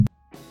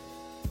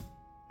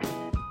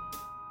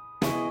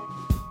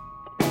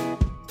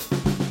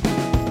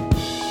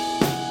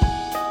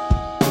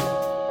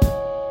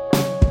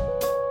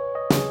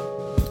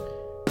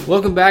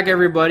Welcome back,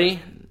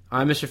 everybody.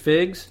 I'm Mr.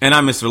 Figs. And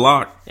I'm Mr.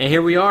 Locke. And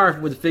here we are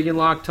with the Fig and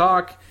Locke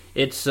Talk.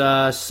 It's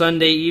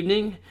Sunday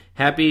evening.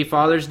 Happy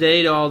Father's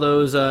Day to all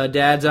those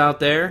dads out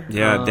there.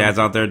 Yeah, dads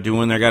out there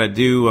doing their gotta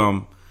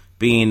do,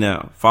 being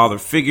a father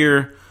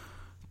figure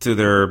to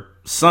their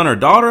son or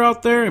daughter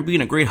out there, and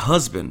being a great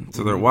husband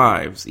to their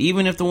wives.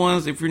 Even if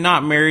you're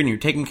not married and you're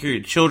taking care of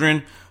your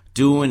children,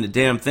 doing the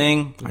damn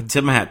thing, I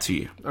tip my hat to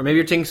you. Or maybe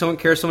you're taking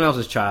care of someone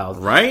else's child.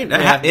 Right? It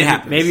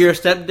happens. Maybe you're a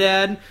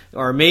stepdad,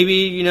 or maybe,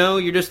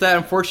 you're just that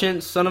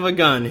unfortunate son of a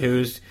gun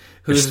who's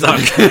stuck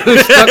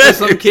with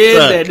some kid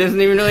that isn't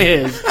even really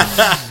his.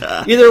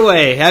 Either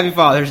way, happy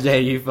Father's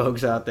Day to you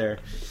folks out there.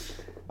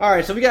 All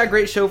right, so we got a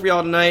great show for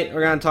y'all tonight.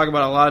 We're going to talk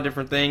about a lot of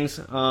different things.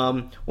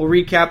 We'll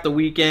recap the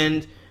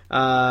weekend.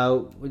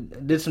 We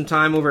did some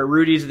time over at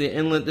Rudy's at the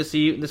Inlet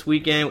this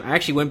weekend. I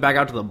actually went back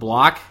out to the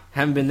block.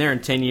 Haven't been there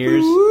in 10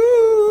 years. Woo!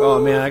 Oh,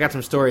 man, I got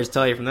some stories to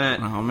tell you from that.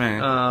 Oh,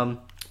 man.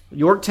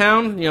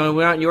 Yorktown, we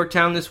went out in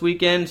Yorktown this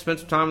weekend, spent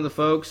some time with the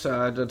folks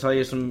to tell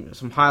you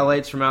some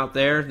highlights from out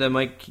there that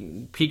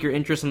might pique your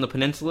interest in the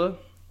peninsula.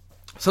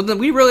 Something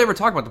we rarely ever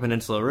talk about the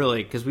peninsula,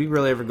 really, because we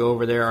rarely ever go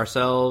over there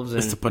ourselves.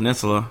 It's the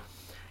peninsula.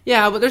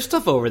 Yeah, but there's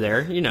stuff over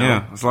there,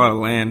 Yeah, there's a lot of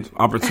land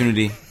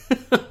opportunity.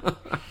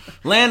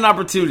 Land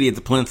opportunity at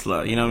the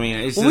peninsula, you know what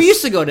I mean? We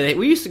used to go to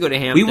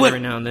Hampton every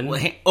now and then.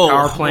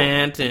 Power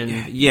plant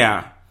and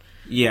yeah.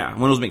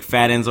 One of those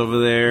McFadden's over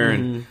there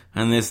and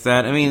this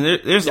that. I mean,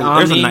 there's a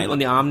night when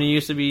the Omni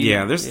used to be.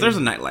 Yeah, there's a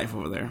nightlife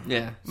over there.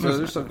 Yeah, so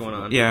there's stuff going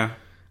on. Yeah.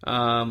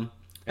 And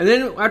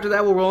then after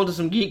that, we'll roll into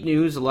some geek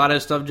news. A lot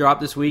of stuff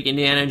dropped this week.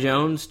 Indiana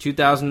Jones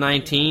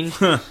 2019.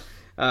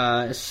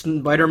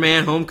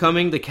 Spider-Man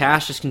Homecoming. The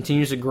cast just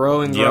continues to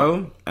grow and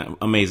grow.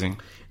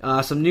 Amazing.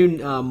 Some new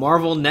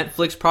Marvel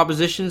Netflix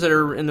propositions that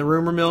are in the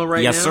rumor mill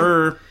right now. Yes,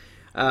 sir.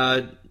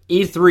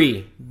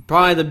 E3.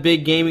 Probably the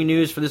big gaming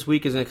news for this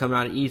week is going to come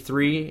out at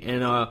E3.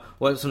 And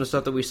what's some of the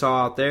stuff that we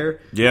saw out there?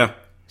 Yeah.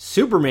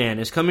 Superman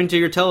is coming to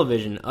your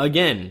television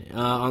again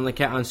on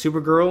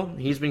Supergirl.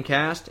 He's been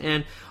cast,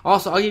 and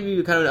also I'll give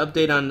you kind of an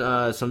update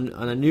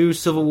on a new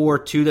Civil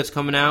War II that's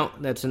coming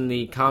out. That's in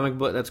the comic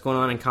book that's going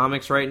on in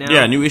comics right now.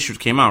 Yeah, new issues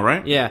came out,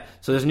 right? Yeah,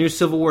 so there's a new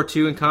Civil War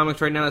II in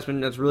comics right now.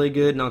 That's really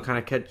good, and I'll kind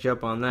of catch you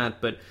up on that.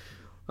 But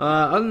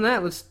other than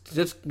that, let's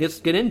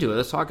get into it.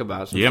 Let's talk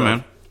about some stuff.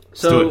 Man.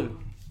 So.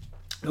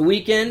 A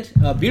weekend,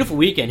 a beautiful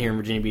weekend here in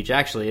Virginia Beach,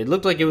 actually. It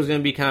looked like it was going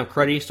to be kind of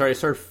cruddy.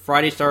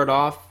 Friday started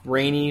off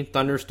rainy,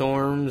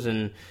 thunderstorms,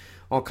 and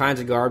all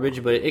kinds of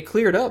garbage, but it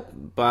cleared up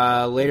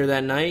by later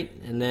that night,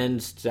 and then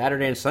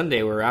Saturday and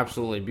Sunday were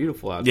absolutely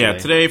beautiful out there. Yeah,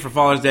 today for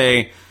Father's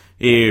Day,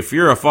 if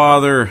you're a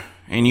father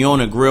and you own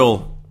a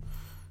grill,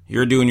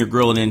 you're doing your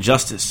grill an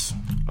injustice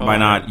by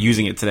not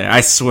using it today.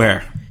 I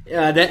swear.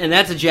 And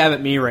that's a jab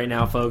at me right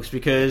now, folks,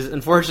 because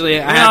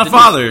unfortunately I'm not a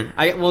father.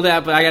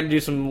 But I got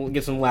to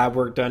get some lab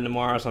work done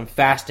tomorrow, so I'm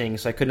fasting,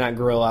 so I could not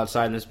grill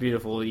outside in this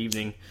beautiful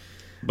evening.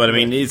 But I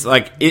mean, it's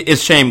like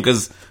it's a shame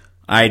because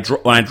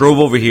when I drove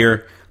over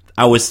here,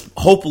 I was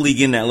hopefully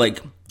getting that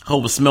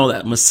smell,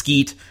 that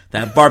mesquite,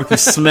 that barbecue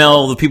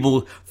smell, the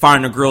people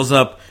firing their grills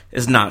up.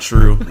 It's not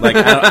true.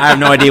 I have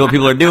no idea what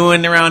people are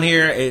doing around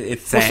here.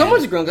 It's sad. Well,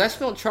 someone's grilling. I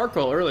smelled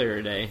charcoal earlier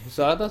today,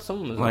 so I thought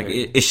someone was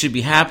it should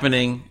be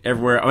happening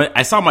everywhere. I mean,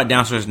 I saw my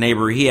downstairs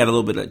neighbor. He had a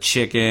little bit of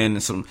chicken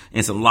and some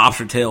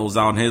lobster tails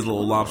on his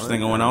little lobster thing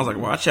going on. I was like,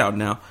 watch out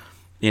now.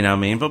 You know what I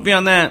mean? But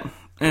beyond that,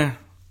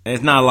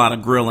 there's not a lot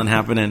of grilling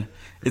happening.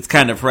 It's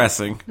kind of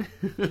depressing.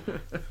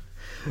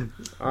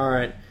 All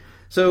right.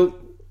 So,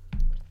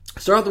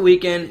 start off the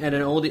weekend at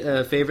an old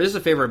favorite. This is a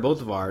favorite of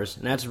both of ours,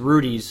 and that's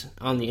Rudy's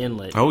on the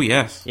Inlet. Oh,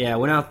 yes. Yeah, I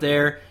went out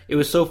there. It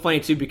was so funny,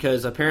 too,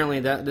 because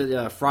apparently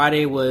that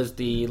Friday was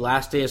the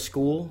last day of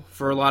school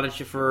for a lot of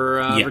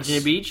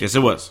Virginia Beach. Yes,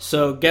 it was.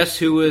 So guess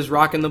who was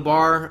rocking the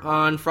bar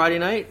on Friday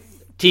night?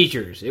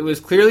 Teachers. It was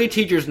clearly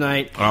teachers'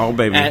 night. Oh,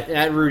 baby.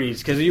 At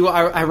Rudy's. Because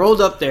I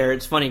rolled up there.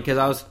 It's funny because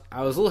I was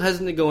a little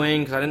hesitant to go in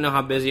because I didn't know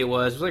how busy it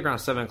was. It was around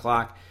 7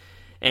 o'clock.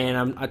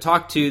 And I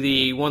talked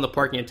to one of the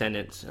parking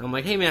attendants. I'm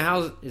like, hey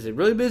man, is it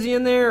really busy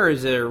in there, or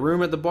is there a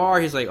room at the bar?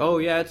 He's like, oh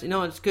yeah, it's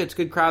good. It's a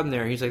good crowd in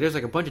there. He's like, there's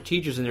a bunch of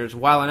teachers in there just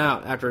wilding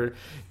out after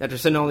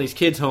sending all these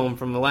kids home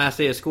from the last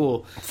day of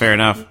school. Fair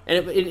enough.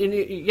 And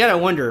you gotta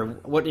wonder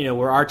what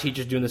were our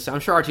teachers doing this? I'm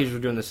sure our teachers were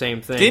doing the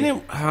same thing.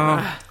 Didn't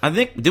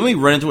we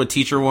run into a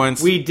teacher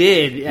once? We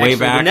did. Way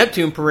back. The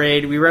Neptune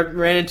Parade. We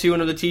ran into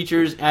one of the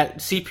teachers at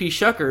CP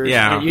Shuckers.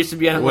 Yeah. It used to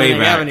be on Atlantic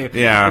Avenue.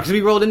 Yeah. Because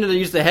we rolled into the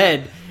Use the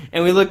Head.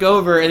 And we look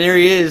over, and there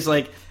he is,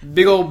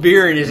 big old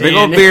beer in his hand. Big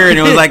old beer, and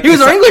it was like... he was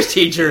our English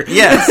teacher.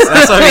 Yes,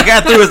 that's why he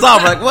got through us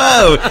off. Like,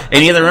 whoa.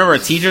 And you have to remember,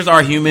 teachers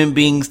are human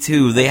beings,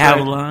 too. They have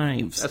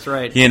lives. That's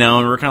right.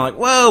 And we're kind of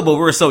like, whoa, but we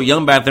were so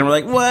young back then. We're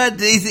like, what?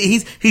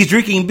 He's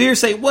drinking beer,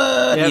 say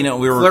what? Yep.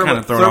 We were kind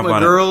of thrown off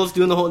on girls,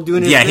 doing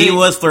his thing. He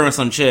was flirting with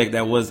some chick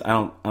that was,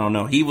 I don't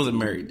know. He wasn't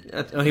married.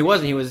 No, he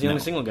wasn't. He was a young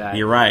single guy.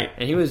 You're right.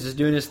 And he was just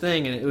doing his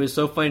thing, and it was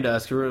so funny to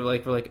us. We're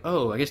like,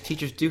 oh, I guess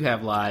teachers do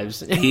have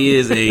lives. He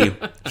is a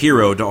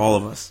hero to all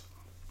of us.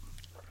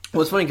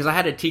 Well, it's funny because I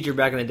had a teacher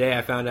back in the day,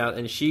 I found out,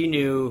 and she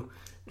knew...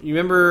 You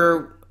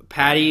remember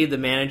Patty, the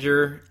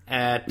manager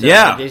at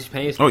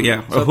JCPenney's. Oh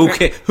yeah. So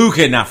who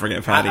could not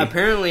forget Patty?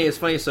 Apparently, it's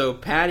funny. So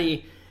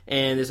Patty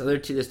and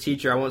this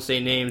teacher, I won't say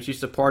names,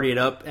 used to party it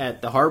up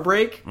at the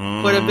Heartbreak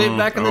quite a bit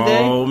back in the day.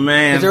 Oh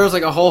man, because there was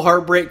like a whole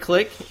Heartbreak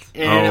clique,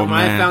 and when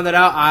I found that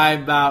out, I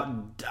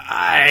about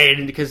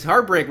died because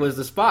Heartbreak was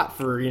the spot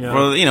for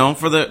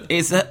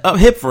it's a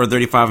hip for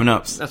 35 and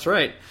ups. That's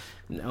right.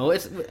 No,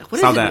 it's what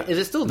Stop is that. it? Is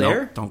it still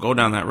there? No, don't go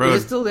down that road.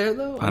 Is it still there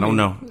though? I don't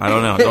know. Don't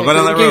go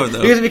down that road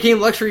though. Because it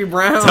became Luxury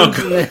Brown.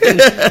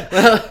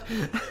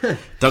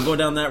 Don't go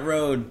down that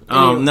road.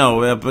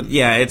 No, but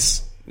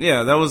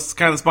that was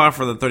kind of the spot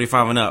for the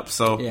 35 and up.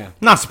 So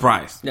not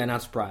surprised. Yeah,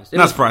 not surprised.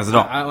 Not surprised at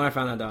all. When I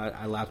found that though,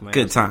 I laughed my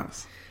Good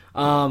ass.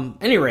 times.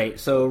 Any rate,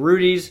 so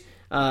Rudy's.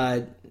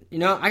 I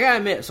gotta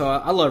admit, so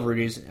I love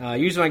Rudy's.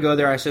 Usually when I go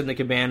there, I sit in the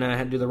cabana, I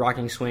had to do the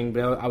rocking swing,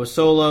 but I was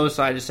solo,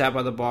 so I just sat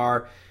by the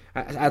bar.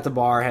 At the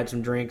bar, had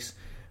some drinks.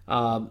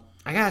 I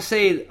gotta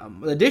say,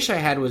 the dish I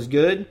had was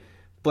good,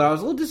 but I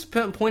was a little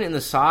disappointed in the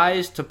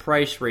size to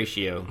price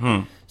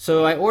ratio.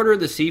 So I ordered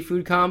the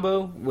seafood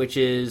combo, which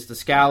is the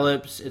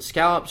scallops. It's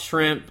scallops,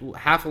 shrimp,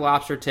 half a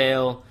lobster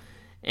tail,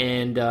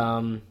 and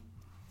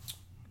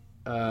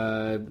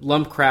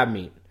lump crab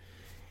meat.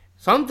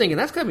 So I'm thinking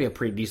that's gotta be a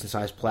pretty decent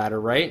sized platter,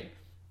 right?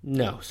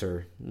 No,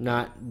 sir,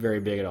 not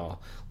very big at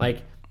all.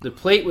 Like the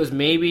plate was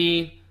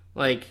maybe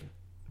like,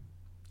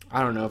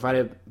 I don't know, if I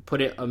had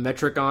put a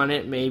metric on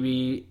it,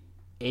 maybe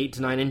 8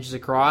 to 9 inches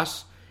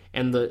across,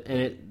 and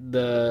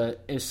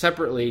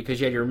separately because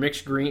you had your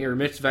mixed green or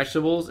mixed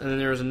vegetables, and then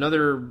there was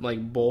another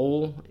like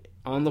bowl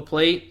on the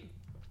plate,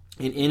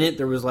 and in it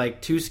there was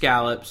like 2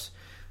 scallops,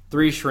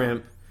 3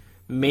 shrimp,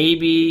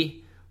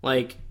 maybe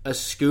like a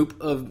scoop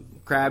of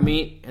crab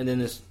meat, and then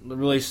this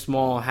really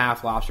small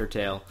half lobster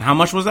tail. How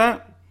much was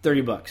that?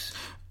 $30.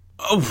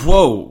 Oh,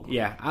 whoa!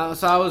 Yeah,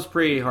 so I was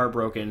pretty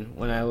heartbroken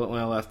when I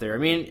left there. I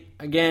mean,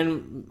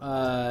 again,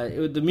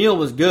 the meal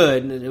was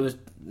good. And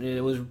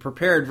it was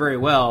prepared very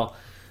well,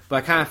 but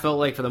I kind of felt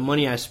like for the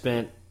money I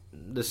spent,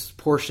 the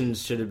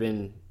portions should have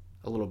been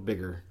a little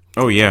bigger.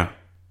 Oh yeah,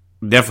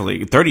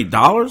 definitely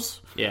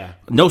 $30. Yeah,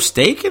 no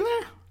steak in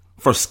there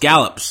for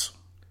scallops.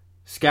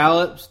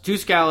 Scallops, 2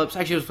 scallops.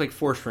 Actually, it was like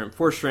 4 shrimp.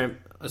 4 shrimp,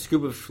 a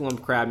scoop of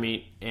lump crab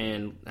meat,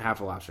 and half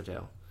a lobster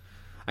tail.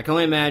 I can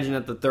only imagine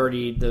that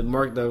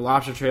the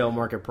lobster tail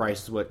market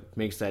price is what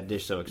makes that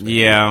dish so expensive.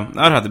 Yeah,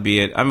 that'd have to be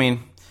it. I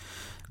mean,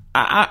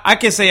 I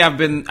can say I've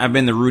been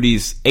to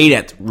Rudy's, ate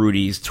at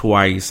Rudy's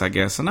twice, I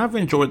guess, and I've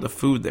enjoyed the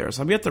food there.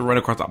 So I've yet to run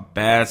across a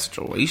bad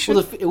situation.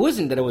 Well, it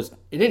wasn't that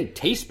it didn't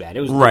taste bad.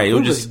 It was right. It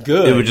was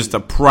good. It was just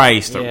the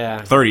price.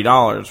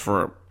 $30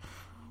 for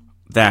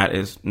that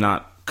is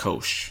not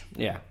kosher.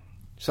 Yeah.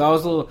 So I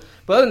was a little,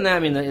 but other than that, I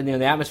mean,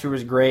 the atmosphere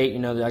was great.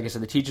 Like I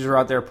said, the teachers were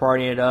out there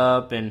partying it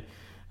up, and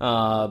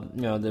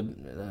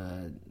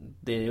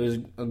it was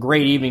a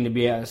great evening to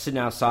be sitting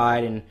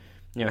outside and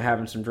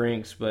having some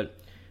drinks. But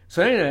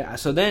so anyway,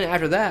 then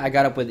after that, I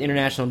got up with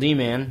International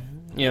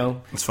D-Man.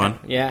 It's fun.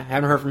 Yeah,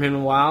 haven't heard from him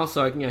in a while.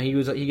 So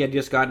he had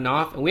just gotten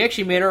off, and we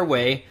actually made our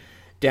way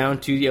down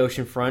to the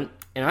Oceanfront.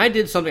 And I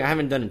did something I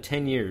haven't done in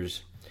 10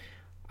 years.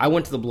 I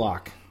went to the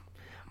block,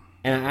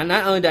 and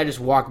not only did I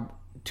just walk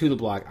to the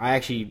block, I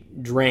actually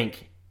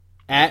drank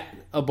at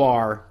a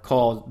bar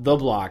called The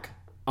Block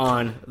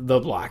on the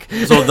block.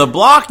 So the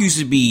block used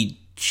to be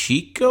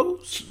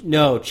Chico's?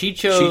 No,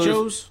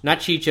 Chicho's. Not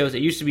Chicho's.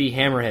 It used to be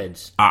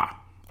Hammerheads.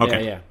 Ah,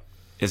 okay. Yeah.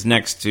 It's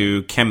next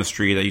to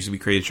Chemistry that used to be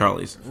Crazy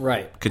Charlie's.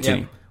 Right.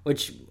 Continue. Yeah.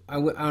 Which I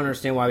don't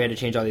understand why we had to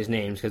change all these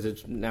names because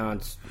it's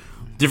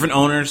different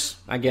owners.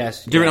 I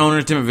guess different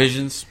owners, different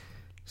visions.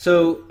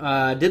 So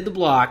did the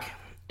block,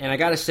 and I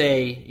got to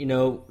say,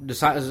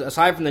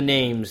 aside from the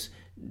names,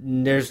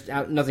 there's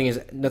nothing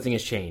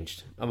has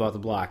changed about the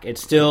block.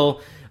 It's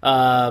still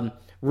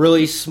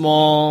really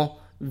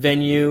small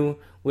venue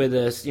with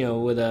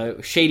a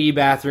shady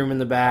bathroom in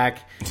the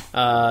back.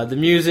 The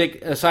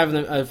music, aside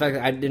from the fact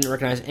that I didn't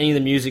recognize any of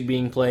the music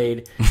being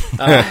played,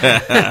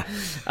 it's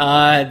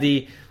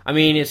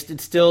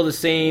still the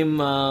same.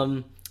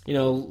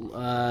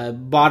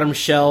 Bottom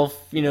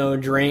shelf,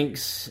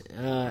 drinks,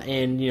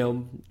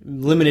 and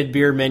limited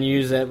beer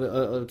menus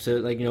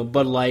to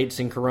Bud Lights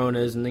and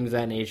Coronas and things of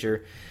that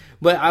nature.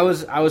 But I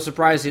was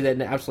surprised to see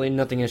that absolutely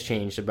nothing has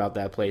changed about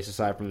that place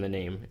aside from the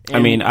name.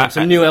 And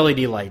some new LED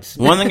lights.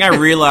 One thing I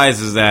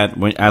realize is that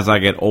as I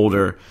get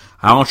older,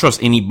 I don't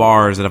trust any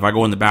bars that if I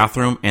go in the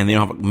bathroom and they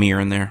don't have a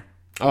mirror in there.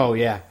 Oh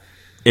yeah.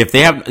 If they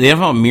have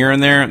a mirror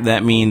in there,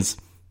 that means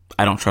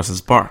I don't trust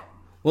this bar.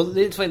 Well,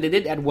 it's funny. They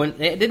did add one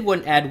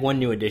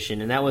new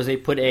addition, and that was they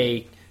put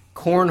a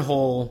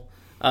cornhole.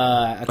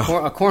 A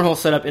cornhole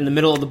setup in the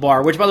middle of the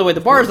bar, which, by the way,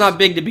 the bar is not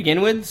big to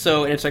begin with,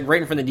 so it's like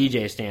right in front of the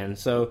DJ stand.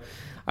 So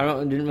I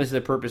didn't miss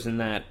the purpose in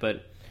that,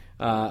 but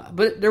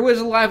there was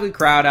a lively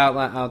crowd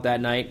out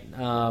that night.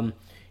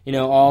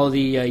 All the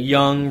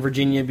young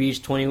Virginia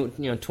Beach 21,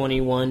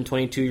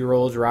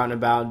 22-year-olds were out and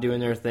about doing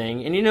their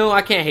thing, and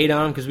I can't hate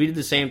on them because we did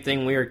the same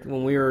thing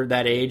when we were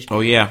that age. Oh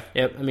yeah.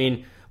 Yep. I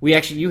mean,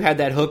 you had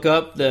that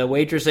hookup, the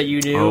waitress that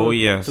you knew. Oh,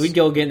 yes. So we'd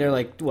go get in there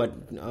like,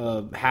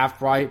 half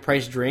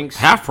price drinks?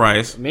 Half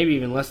price. Maybe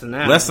even less than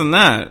that. Less than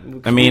that.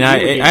 I mean,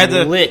 I had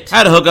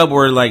to hook up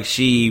where like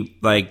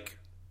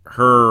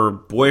her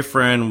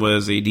boyfriend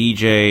was a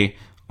DJ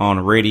on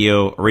a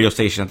radio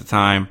station at the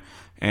time,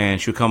 and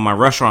she would come to my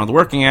restaurant I was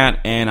working at,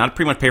 and I'd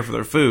pretty much pay for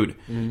their food.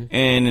 Mm-hmm.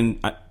 And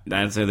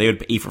I'd say they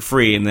would eat for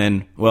free, and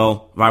then,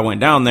 if I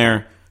went down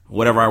there,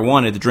 whatever I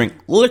wanted to drink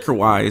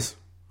liquor-wise,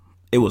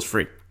 it was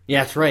free.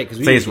 Yeah, that's right.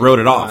 They just wrote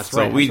it off,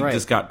 so we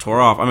just got tore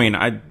off. I mean,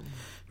 I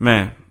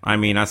drink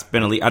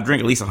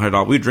at least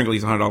 $100. We drink at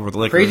least $100 worth of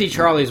liquor. Crazy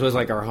Charlie's was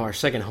like our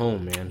second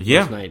home, man.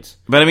 Yeah, those nights.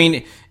 But I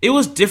mean, it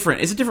was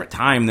different. It's a different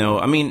time, though.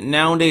 I mean,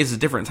 nowadays it's a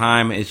different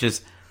time. It's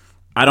just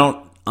I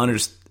don't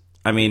understand.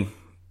 I mean,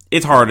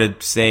 it's hard to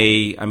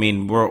say. I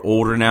mean, we're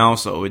older now,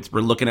 so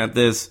we're looking at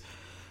this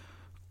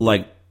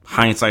like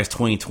hindsight's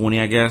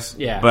 20/20, I guess.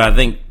 Yeah. But I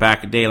think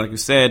back in the day, like you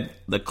said,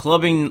 the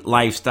clubbing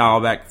lifestyle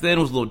back then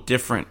was a little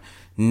different.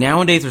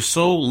 Nowadays, there's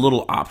so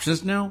little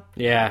options now.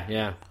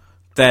 Yeah.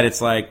 That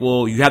it's like,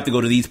 well, you have to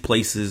go to these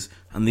places,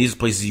 and these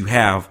places you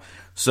have.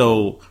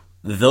 So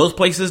those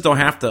places don't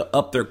have to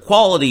up their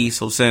quality,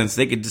 so since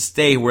they could just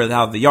stay where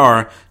they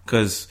are,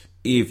 because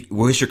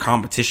where's your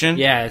competition?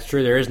 Yeah, it's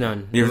true. There is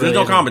none. If there's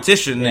no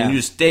competition, then you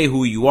just stay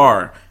who you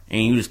are,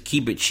 and you just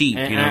keep it cheap.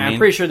 And, you know what I mean? I'm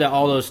pretty sure that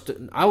all those,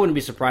 I wouldn't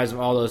be surprised if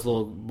all those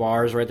little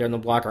bars right there in the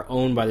block are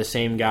owned by the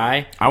same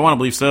guy. I want to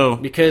believe so.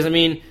 Because, I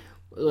mean,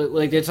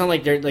 like it's not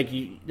like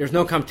there's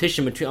no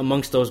competition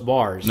amongst those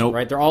bars, nope.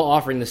 Right? They're all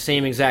offering the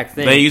same exact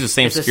thing. They use the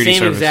same security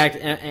service.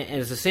 And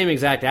it's the same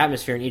exact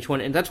atmosphere in each one,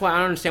 and that's why I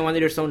don't understand why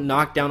they just don't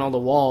knock down all the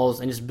walls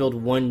and just build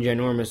one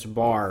ginormous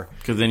bar.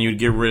 Because then you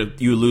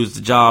lose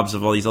the jobs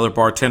of all these other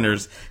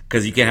bartenders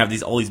because you can't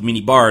have all these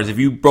mini bars. If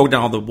you broke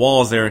down all the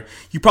walls there,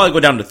 you probably go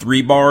down to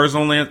 3 bars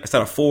only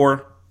instead of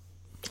 4.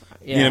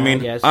 Yeah, you know what I mean?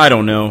 guess. I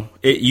don't know.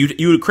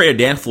 You would create a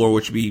dance floor,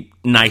 which would be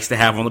nice to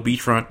have on the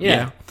beachfront.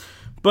 Yeah.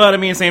 But, I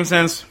mean, in the same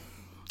sense,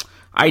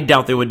 I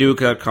doubt they would do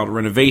it called a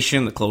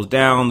renovation, to close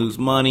down, lose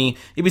money.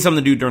 It'd be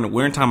something to do during the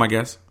winter time, I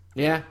guess.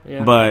 Yeah.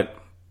 But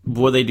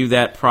would they do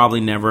that? Probably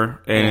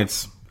never. And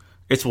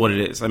it's what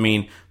it is. I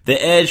mean,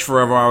 the Edge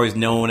forever always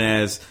known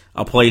as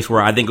a place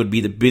where I think would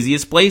be the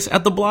busiest place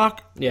at the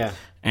block. Yeah.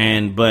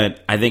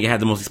 But I think it had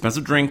the most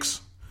expensive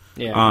drinks.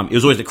 Yeah. It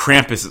was always the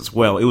crampest as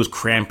well. It was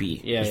crampy.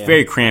 Yeah, it was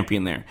very crampy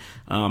in there.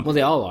 Well,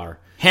 they all are.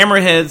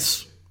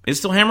 Hammerheads. Is it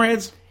still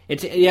Hammerheads?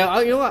 You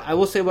know what I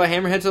will say about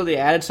Hammerheads though, they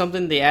added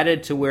something. They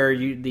added to where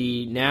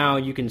now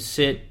you can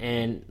sit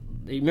and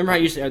remember how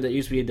that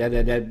used to be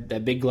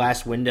that big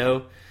glass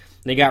window.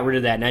 They got rid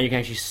of that. Now you can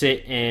actually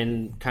sit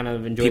and kind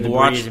of enjoy the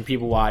breeze and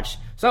people watch.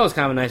 So that was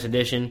kind of a nice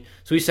addition.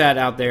 So we sat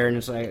out there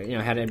and just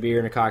had a beer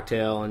and a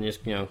cocktail and just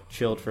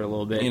chilled for a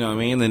little bit. You know what I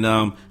mean?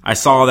 Then I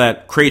saw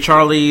that Cray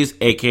Charlie's,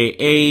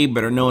 aka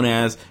better known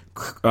as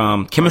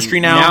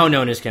Chemistry now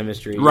known as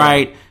Chemistry,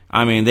 right? Yeah.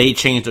 I mean, they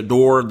changed the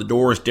door. The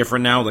door is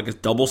different now, like it's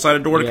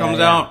double-sided door that comes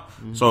out.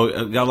 Mm-hmm. So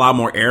it got a lot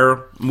more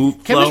air flow.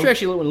 Chemistry,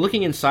 actually, when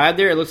looking inside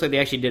there, it looks like they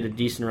actually did a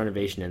decent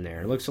renovation in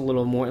there. It looks a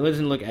little more, it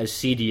doesn't look as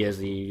seedy as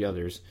the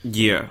others.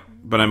 Yeah,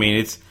 but I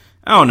mean,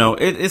 I don't know.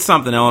 It's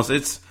something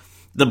else.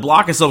 The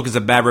block itself gets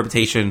a bad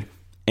reputation,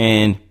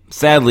 and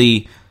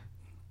sadly,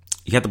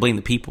 you have to blame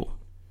the people.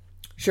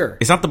 Sure.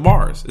 It's not the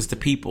bars, it's the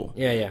people.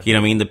 Yeah. You know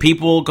what I mean? The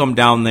people come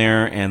down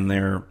there and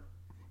they're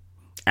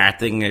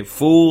acting a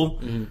fool.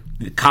 Mm-hmm.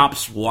 The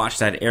cops watch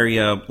that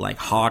area like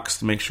hawks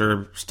to make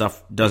sure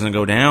stuff doesn't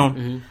go down.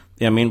 Mm-hmm.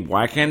 Yeah, I mean,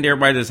 why can't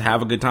everybody just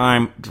have a good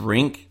time,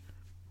 drink,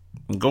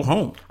 and go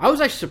home? I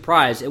was actually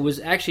surprised. It was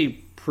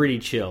actually pretty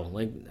chill.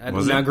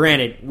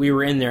 Granted, we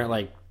were in there at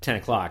like 10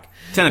 o'clock.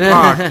 10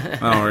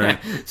 o'clock? All right.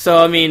 So,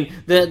 I mean,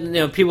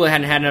 people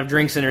hadn't had enough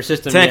drinks in their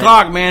system 10 yet.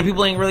 o'clock, man.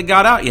 People ain't really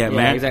got out yet,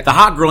 man. Exactly. The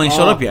hot girl ain't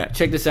showed up yet.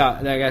 Check this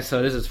out.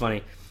 So this is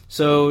funny.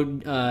 So,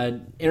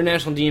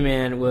 International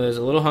D-Man was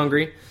a little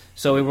hungry.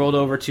 So we rolled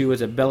over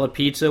to Bella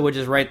Pizza, which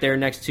is right there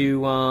next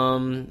to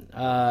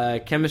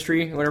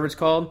Chemistry, whatever it's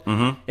called.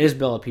 Mm-hmm. It is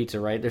Bella Pizza,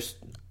 right?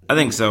 I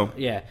think so.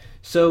 Yeah.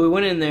 So we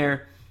went in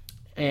there,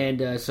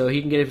 and so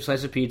he can get a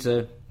slice of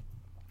pizza,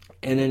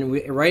 and then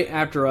right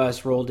after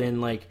us rolled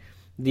in like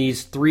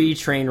these 3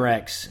 train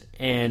wrecks,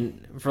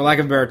 and for lack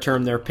of a better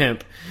term, they're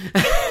pimp.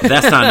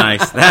 That's not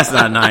nice. That's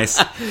not nice.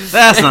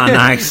 That's not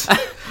nice.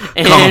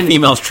 Calling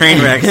females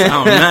train wrecks.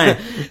 Oh,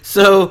 nice.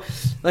 So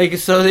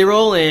they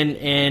roll in,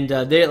 and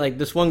they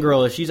this one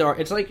girl. It's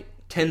like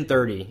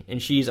 10:30,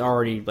 and she's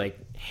already like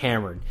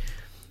hammered.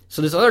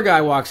 So this other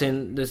guy walks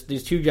in.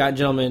 These 2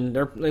 gentlemen.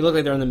 They look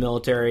like they're in the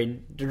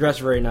military. They're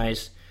dressed very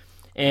nice,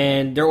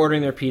 and they're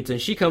ordering their pizza.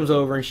 And she comes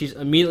over, and she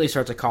immediately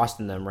starts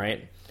accosting them.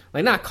 Right,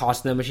 like not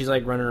accosting them, but she's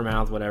like running her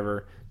mouth,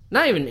 whatever.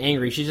 Not even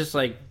angry. She's just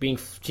like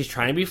she's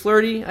trying to be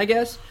flirty, I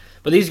guess.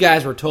 But these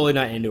guys were totally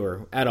not into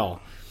her at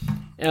all.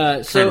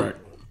 And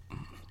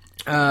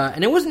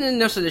it wasn't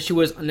necessarily that she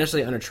was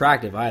necessarily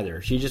unattractive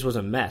either. She just was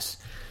a mess.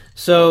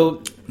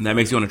 So and that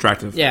makes you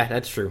unattractive. Yeah,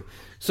 that's true.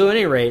 So at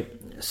any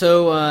rate,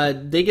 So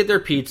they get their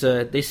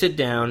pizza, they sit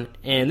down,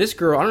 and this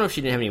girl, I don't know if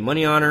she didn't have any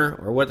money on her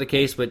or what the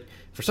case, but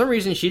for some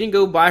reason she didn't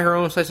go buy her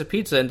own slice of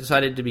pizza and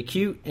decided to be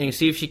cute and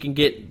see if she can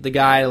get the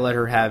guy to let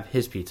her have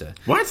his pizza.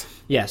 What?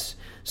 Yes.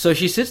 So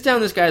she sits down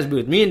in this guy's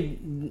booth. Me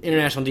and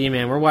International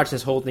D-Man, we're watching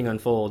this whole thing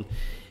unfold.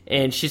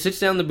 And she sits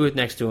down in the booth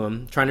next to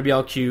him, trying to be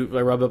all cute,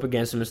 like rub up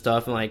against him and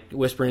stuff, and like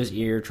whisper in his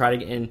ear, try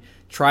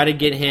to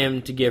get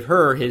him to give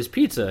her his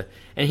pizza.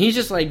 And he's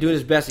just like doing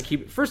his best to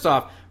keep it. First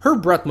off, her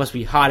breath must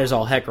be hot as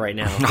all heck right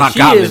now. Hot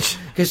garbage.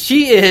 Because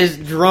she is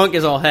drunk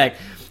as all heck.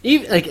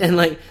 And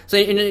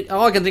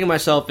all I can think of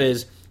myself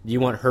is, do you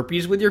want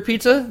herpes with your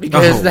pizza?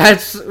 Because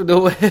that's the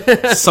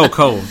way. So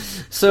cold.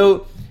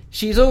 So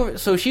she's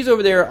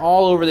over there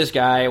all over this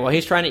guy while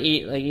he's trying to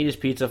eat his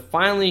pizza.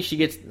 Finally, she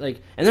gets and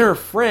then her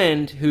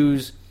friend,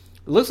 who's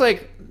looks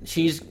like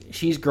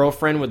she's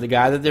girlfriend with the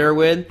guy that they're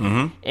with,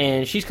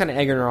 and she's kind of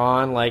egging her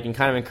on, and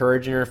kind of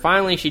encouraging her.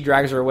 Finally, she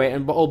drags her away,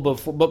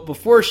 but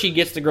before she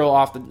gets the girl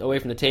away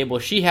from the table,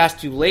 she has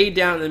to lay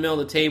down in the middle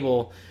of the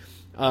table.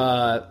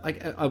 By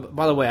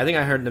the way, I think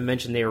I heard them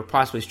mention they were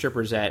possibly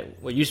strippers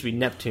at what used to be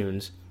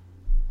Neptune's.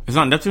 It's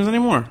not Neptune's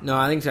anymore? No,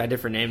 I think it's got a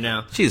different name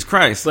now. Jesus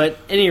Christ! But at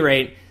any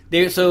rate,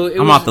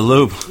 I'm off the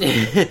loop.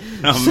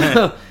 Oh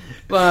man.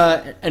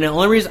 And the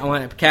only reason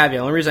the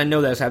only reason I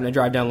know that is having to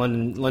drive down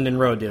London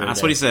Road the other That's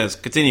day. what he says.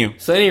 Continue.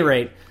 So at any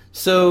rate,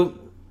 so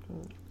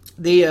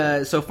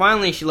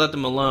finally she let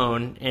them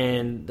alone,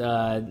 and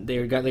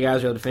the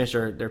guys were able to finish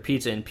their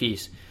pizza in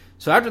peace.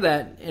 So after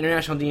that,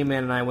 International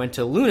D-Man and I went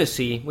to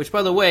Lunacy, which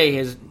by the way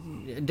is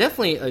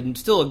definitely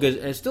still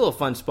a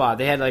fun spot.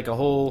 They had that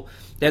whole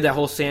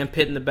sand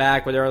pit in the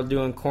back where they're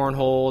doing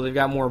cornhole. They've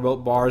got more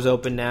bars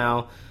open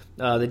now.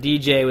 The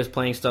DJ was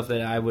playing stuff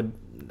that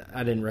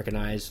I didn't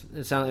recognize.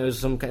 It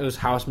was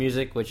house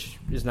music, which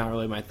is not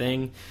really my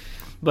thing,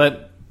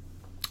 but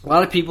a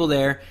lot of people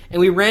there, and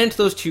we ran into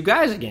those two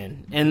guys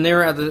again, and they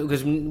were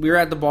because we were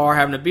at the bar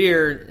having a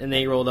beer, and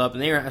they rolled up,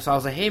 and so I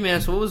was like, hey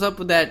man, so what was up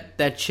with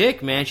that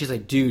chick, man? She's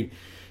like, dude,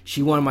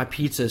 she wanted my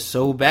pizza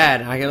so bad,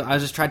 and I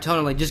just tried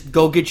telling her, just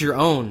go get your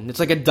own. It's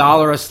like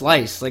 $1 a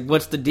slice.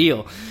 What's the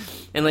deal?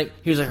 And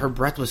he was like, her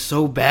breath was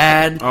so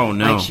bad. Oh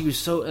no! She was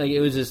so it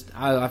was just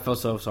I felt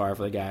so sorry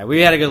for the guy.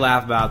 We had a good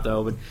laugh about it,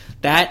 though. But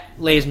that,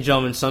 ladies and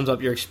gentlemen, sums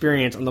up your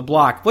experience on the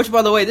block. Which,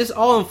 by the way, this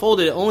all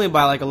unfolded only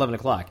by 11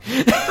 o'clock.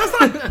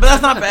 But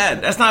that's not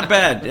bad. That's not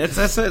bad.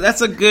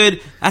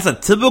 That's a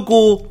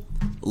typical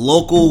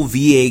local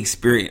VA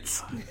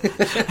experience.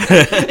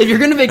 If you're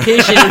going to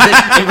vacation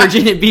in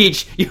Virginia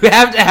Beach, you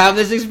have to have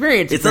this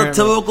experience. It's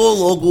apparently a typical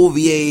local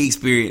VA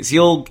experience.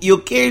 You'll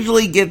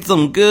occasionally get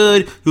some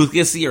good. You'll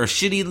get to see our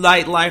shitty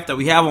nightlife that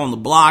we have on the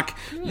block.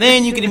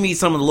 Then you get to meet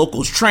some of the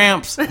locals'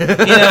 tramps.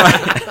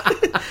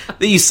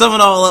 Then you sum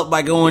it all up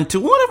by going to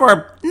one of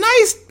our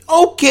nice,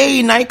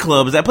 okay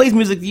nightclubs that plays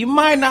music you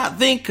might not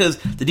think, because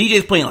the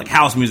DJ's playing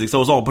house music,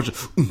 so it's all a bunch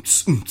of and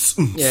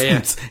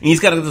he's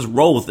got to just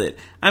roll with it.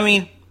 I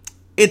mean,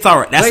 it's all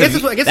right. That's a VA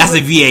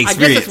experience. I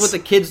guess that's what the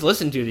kids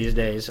listen to these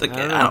days.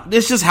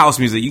 It's just house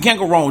music. You can't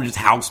go wrong with just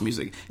house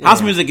music.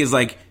 House music is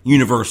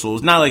universal.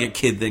 It's not a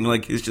kid thing.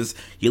 It's just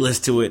you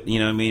listen to it. You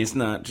know what I mean? It's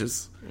not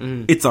just.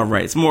 It's all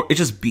right. It's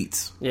just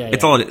beats.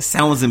 It's all it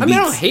sounds and beats.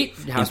 I don't hate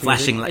house and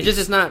flashing music. lights.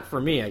 It's not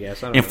for me, I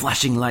guess. And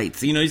flashing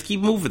lights. Just keep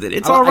moving with it.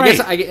 It's all right.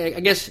 I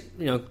guess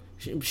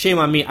shame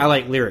on me. I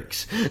like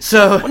lyrics.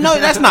 So no,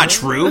 that's not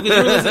true.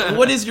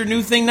 What is your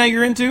new thing that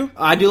you're into?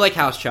 I do like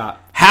house chop.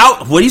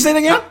 What do you say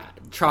again?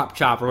 Trop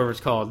chop, or whatever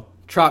it's called.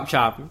 Trop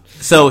chop.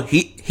 So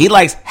he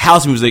likes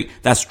house music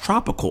that's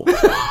tropical.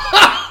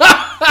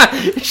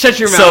 Shut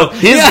your mouth. So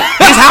his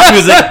house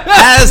music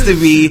has to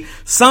be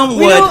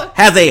somewhat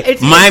has a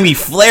Miami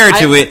flair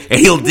to it, and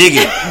he'll dig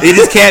it. It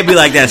just can't be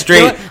like that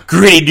straight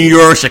gritty New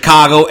York,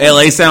 Chicago,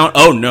 LA sound.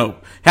 Oh no.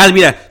 Has to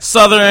be that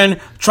southern,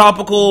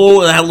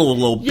 tropical, have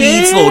little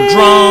beats, little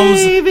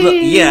drums.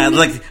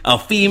 Like a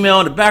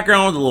female in the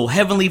background with a little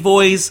heavenly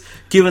voice,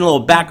 giving a little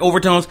back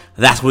overtones.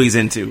 That's what he's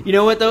into. You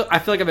know what, though? I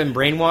feel like I've been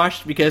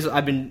brainwashed because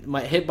I've been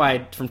hit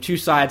from two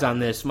sides on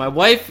this. My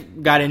wife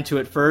got into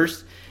it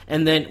first,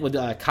 and then with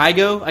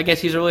Kygo, I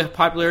guess he's a really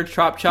popular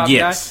trop chop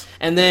guy.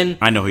 And then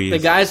I know he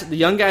is. The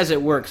young guys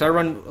at work, so I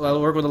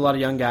work with a lot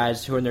of young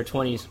guys who are in their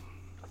 20s.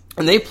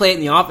 And they play it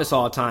in the office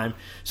all the time.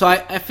 So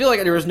I feel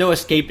like there was no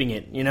escaping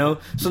it,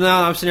 So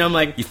now I'm sitting there, I'm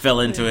like... You fell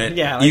into it.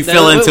 Yeah. You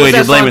fell into it,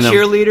 you're blaming them.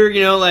 Cheerleader,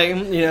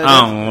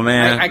 Oh,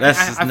 man.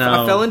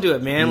 I fell into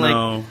it, man.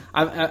 No.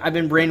 I've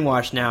been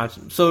brainwashed now.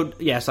 So,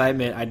 yes, I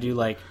admit, I do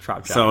like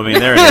trop chop. So, I mean,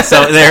 there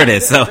it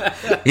is. So,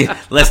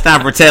 let's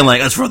not pretend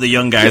like it's for the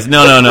young guys.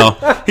 No.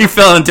 He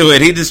fell into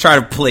it. He just tried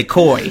to play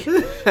coy.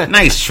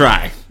 Nice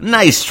try.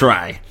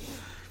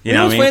 You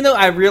know what's funny, though?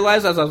 I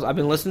realized as I've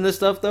been listening to this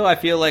stuff, though, I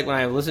feel like when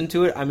I listen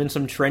to it, I'm in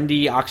some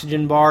trendy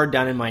Oxygen bar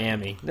down in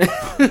Miami.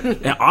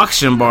 An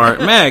Oxygen bar?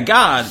 Man,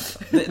 God.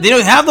 They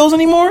don't have those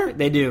anymore?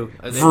 They do.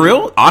 For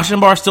real? Oxygen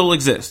bars still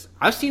exist?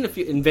 I've seen a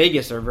few. In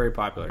Vegas, they're very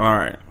popular. All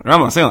right. I'm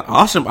not saying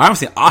I haven't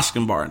seen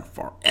Oxygen bar in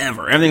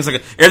forever. Everything's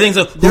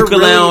a hookah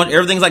lounge.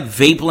 Everything's like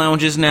vape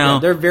lounges now. Yeah,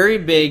 they're very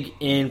big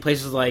in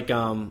places like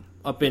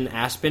up in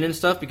Aspen and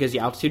stuff because the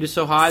altitude is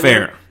so high. Fair.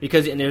 There,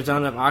 because and there's not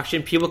enough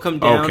oxygen. People come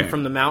down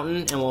from the mountain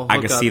and will hook I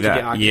can up see to that.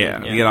 get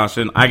oxygen. Yeah, you get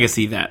oxygen. I can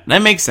see that.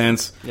 That makes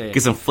sense.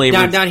 Get some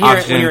flavor. Down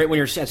here, when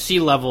you're at sea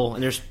level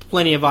and there's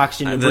plenty of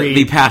oxygen to breathe.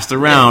 Be passed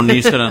around.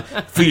 You're just gonna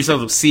feed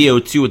yourself with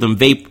CO2 with them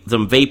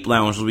vape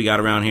lounges we got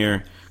around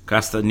here.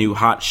 That's the new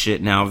hot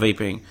shit now,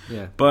 vaping.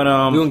 Yeah, but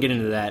we won't get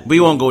into that. We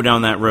won't go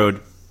down that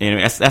road.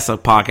 Anyway, that's a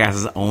podcast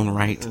in its own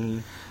right.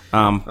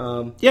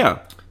 Yeah.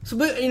 So,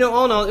 but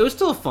all in all, it was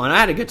still fun. I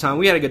had a good time.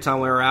 We had a good time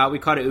when we were out. We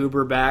caught an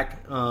Uber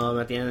back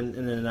at the end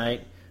of the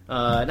night.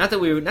 Not that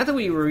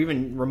we were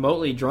even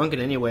remotely drunk in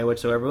any way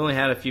whatsoever. We only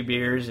had a few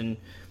beers,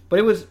 but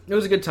it was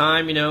a good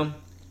time.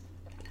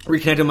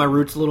 Reconnected my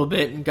roots a little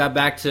bit and got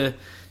back to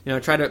I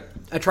tried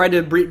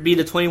to be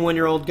the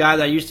 21-year-old guy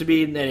that I used to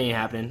be. That ain't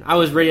happening. I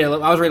was ready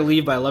to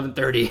leave by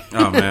 11:30.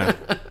 Oh man.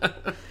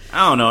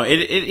 I don't know.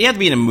 You have to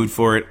be in a mood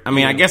for it. I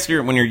mean, I guess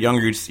when you're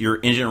younger, your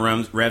engine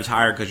revs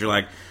higher because you're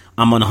like,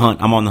 I'm on the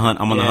hunt. I'm on the hunt.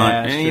 I'm on the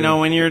hunt. And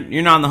when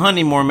you're not on the hunt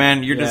anymore,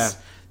 man, you're just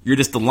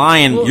the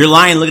lion. You're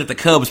lion looking at the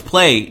Cubs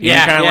play. You're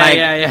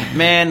kind of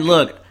man,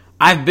 look,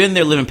 I've been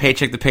there living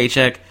paycheck to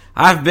paycheck.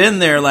 I've been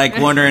there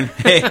wondering,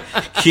 hey,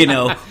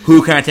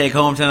 who can I take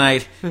home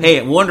tonight? Hey,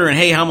 wondering,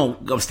 hey, how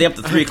I'm gonna stay up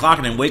to 3 o'clock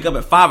and then wake up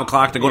at 5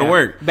 o'clock to go to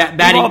work.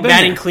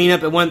 Batting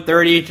cleanup at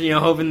 1:30.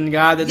 Hoping to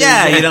God that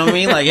you know what I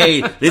mean. Like,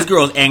 hey, this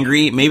girl's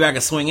angry. Maybe I can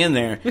swing in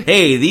there.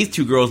 Hey, these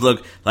two girls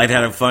look like they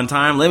had a fun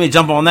time. Let me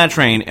jump on that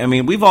train. I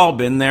mean, we've all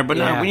been there, but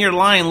when you're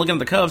lying looking at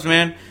the Cubs,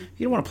 man.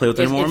 You don't want to play with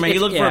it anymore, man. You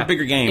look for a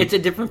bigger game. It's a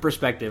different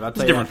perspective. I'll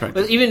tell you that.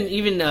 But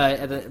even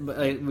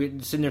we're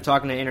sitting there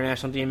talking to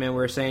international team, man,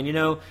 we're saying,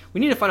 we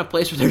need to find a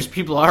place where there's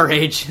people our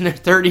age in their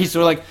 30s. So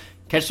we're like,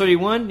 catch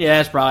 31? Yeah,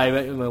 that's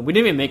probably. But we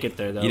didn't even make it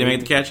there, though. You didn't make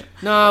the catch?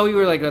 No, we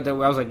were like, I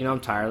was like, I'm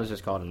tired. Let's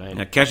just call it a night.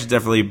 Yeah, catch is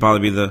definitely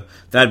probably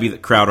that'd be the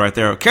crowd right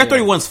there. Catch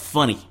 31's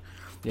funny.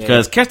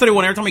 Because Catch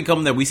 31, every time we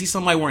come there, we see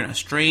somebody wearing a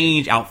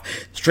straight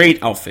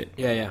outfit.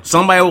 Yeah.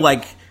 Somebody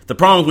will the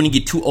problem is when you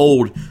get too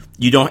old,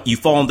 you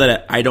fall into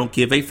that I don't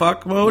give a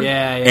fuck mode.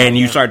 And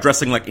you start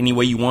dressing any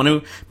way you want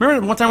to.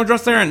 Remember one time we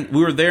dressed there and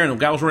we were there and the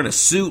guy was wearing a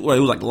suit, it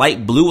was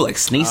light blue with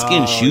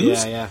snakeskin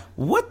shoes? Yeah.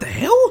 What the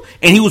hell?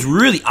 And he was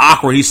really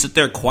awkward. He sit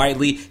there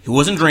quietly. He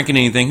wasn't drinking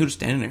anything. He was just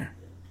standing there.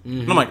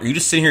 Mm-hmm. And I'm like, are you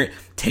just sitting here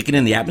taking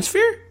in the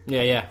atmosphere?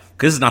 Yeah.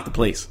 Because this is not the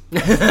place.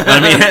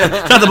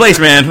 It's not the place,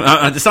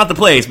 man. It's not the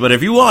place. But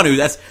if you want to,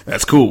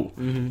 that's cool.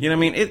 Mm-hmm. You know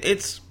what I mean?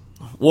 It's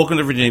welcome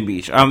to Virginia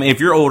Beach. If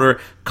you're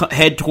older,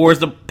 head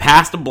towards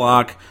past the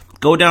block.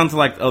 Go down to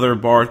other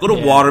bars. Go to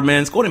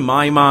Waterman's. Go to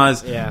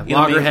Maima's. Yeah,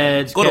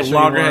 Loggerheads. Go to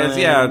Loggerheads.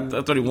 Yeah,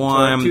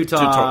 31.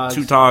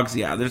 Two Togs.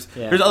 Yeah, there's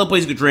other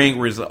places you could drink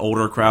where it's an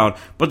older crowd.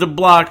 But the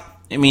block,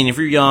 if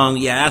you're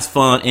young, that's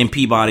fun. And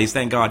Peabody's.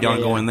 Thank God y'all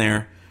don't go in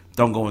there.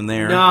 Don't go in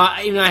there. No,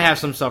 even I have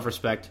some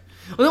self-respect.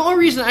 Well, the only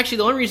reason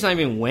I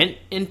even went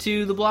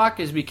into the block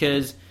is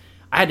because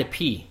I had to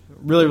pee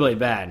really, really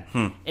bad.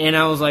 And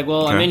I was like,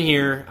 well, okay. I'm in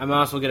here. I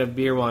might as well get a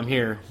beer while I'm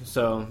here.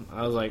 So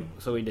I was like,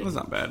 so we did. That's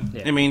not bad.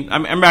 Yeah.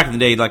 I'm back in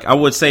the day. I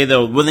would say,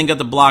 though, one thing at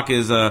the block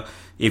is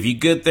if you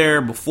get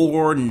there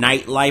before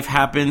nightlife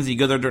happens, you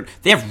go there.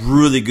 They have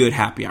really good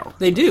happy hour.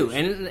 They do,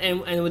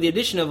 and with the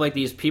addition of like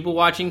these people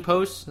watching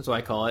posts, that's what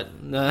I call it.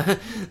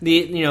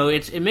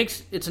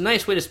 It's a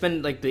nice way to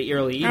spend like the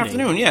early evening.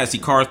 Afternoon. Yeah, see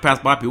cars pass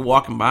by, people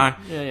walking by.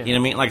 Yeah. You know what I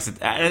mean? Like I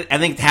said, I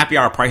think the happy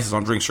hour prices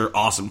on drinks are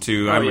awesome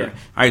too.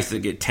 I used to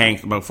get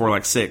tanked before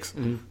like 6,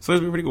 so it's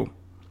pretty cool.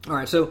 All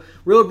right, so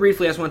real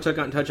briefly, I just want to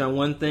touch on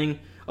one thing.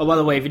 Oh, by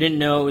the way, if you didn't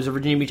know, it was a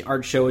Virginia Beach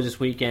art show this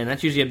weekend.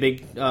 That's usually a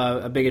big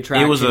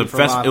attraction. It was it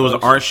was an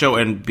art show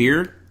and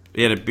beer.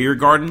 They had a beer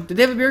garden. Did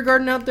they have a beer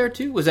garden out there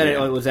too? Was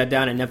that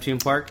down at Neptune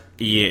Park?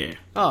 Yeah.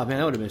 Oh man,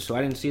 that would have been so.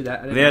 I didn't see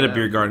that. They had a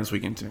beer garden this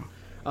weekend too.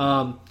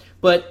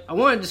 But I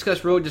want to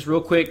discuss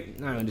real quick.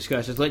 Not going to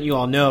discuss. Just letting you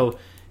all know,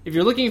 if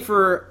you're looking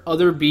for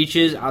other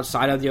beaches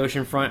outside of the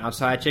oceanfront,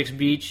 outside Chicks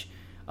Beach,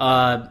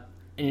 I'm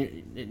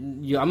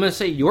going to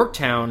say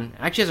Yorktown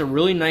actually has a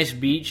really nice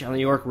beach on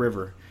the York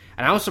River.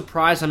 And I was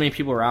surprised how many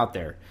people were out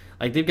there.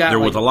 Like they've got there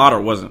was a lot,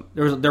 or wasn't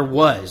there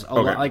was a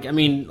lot. Like a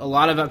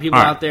lot of people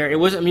out there. It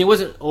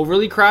wasn't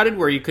overly crowded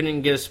where you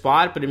couldn't get a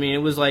spot, but it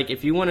was like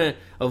if you want to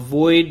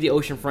avoid the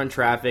oceanfront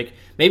traffic,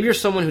 maybe you're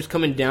someone who's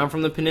coming down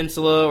from the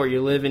peninsula, or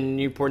you live in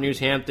Newport News,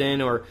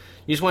 Hampton, or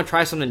you just want to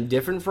try something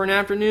different for an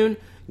afternoon.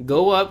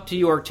 Go up to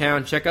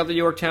Yorktown, check out the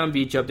Yorktown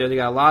Beach up there. They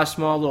got a lot of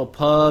small little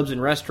pubs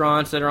and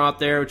restaurants that are out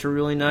there, which are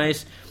really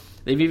nice.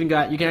 They've even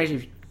got, you can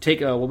actually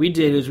take what we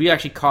did is we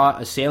actually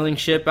caught a sailing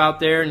ship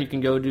out there, and you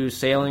can go do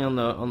sailing on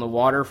the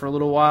water for a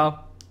little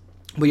while.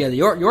 But yeah, the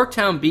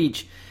Yorktown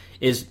Beach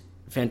is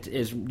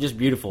just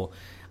beautiful,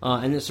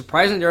 and it's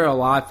surprising there are a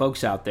lot of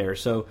folks out there.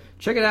 So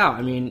check it out.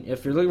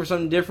 If you're looking for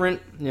something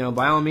different,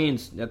 by all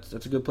means, that's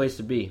a good place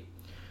to be.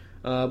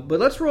 But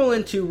let's roll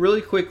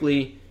really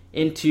quickly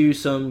into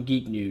some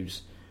geek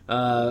news.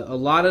 A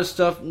lot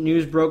of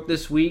news broke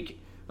this week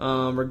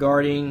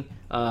regarding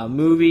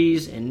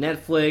movies and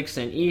Netflix,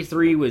 and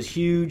E3 was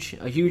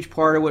a huge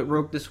part of what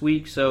broke this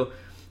week. So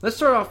let's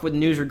start off with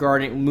news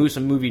regarding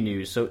some movie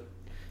news. So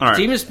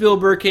Steven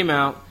Spielberg came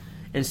out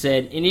and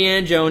said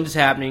Indiana Jones is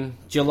happening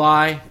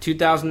July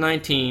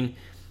 2019.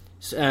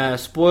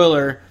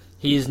 Spoiler: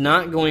 they're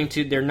not going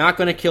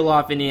to kill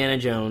off Indiana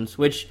Jones,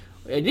 which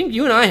I think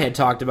you and I had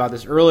talked about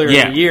this earlier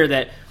in the year,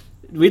 that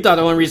we thought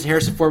the only reason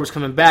Harrison Ford was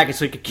coming back is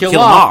so he could kill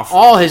off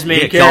all his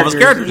main characters. Kill off his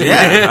characters,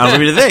 yeah. That was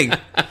going to be the thing.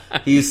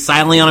 He's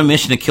silently on a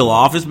mission to kill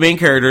off his main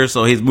characters,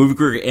 so his movie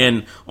career can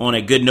end on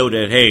a good note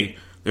that, hey,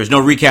 there's no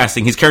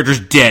recasting. His character's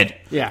dead.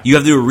 Yeah. You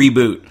have to do a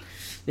reboot.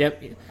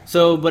 Yep.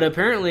 So, but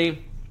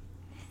apparently,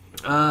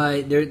 he's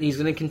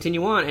going to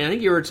continue on, and I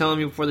think you were telling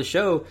me before the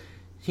show,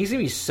 he's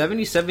going to be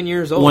 77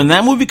 years old. When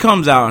that movie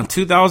comes out in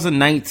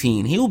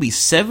 2019, he will be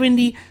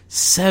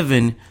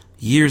 77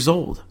 years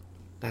old.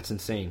 That's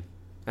insane.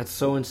 That's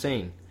so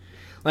insane.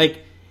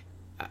 Like,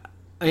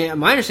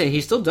 my understanding,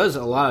 he still does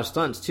a lot of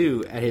stunts,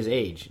 too, at his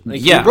age.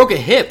 Like, he broke a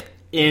hip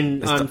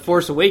on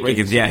Force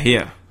Awakens.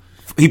 Yeah.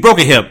 He broke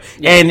a hip.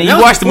 Yeah. And you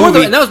watched the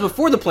movie. And that was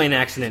before the plane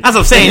accident. That's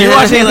what I'm saying. You're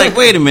watching it like,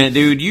 wait a minute,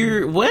 dude.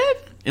 You're,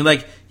 what? And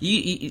like,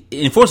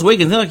 in Force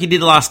Awakens, he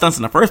did a lot of stunts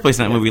in the first place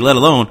in that movie, let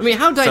alone. I mean,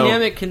 how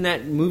dynamic can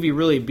that movie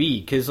really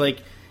be? Because,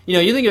 like,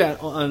 you think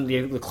about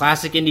the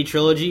classic Indy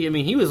trilogy. I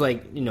mean, he was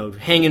like,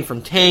 hanging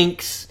from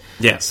tanks.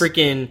 Yes.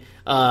 Freaking,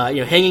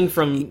 hanging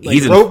from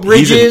rope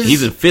bridges.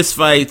 He's in fist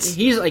fights.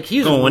 He's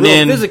going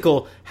real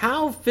physical.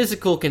 How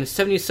physical can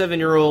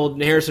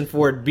 77-year-old Harrison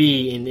Ford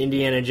be in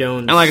Indiana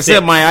Jones? And like 6? I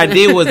said, my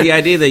idea was the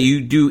idea that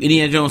you do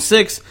Indiana Jones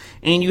 6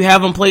 and you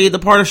have him play the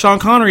part of Sean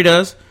Connery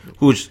does.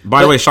 Which,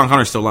 by the way, Sean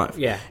Connery's still alive.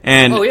 Yeah.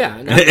 And, oh, yeah.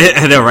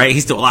 I know, right?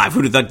 He's still alive.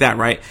 Who'd have thought that,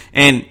 right?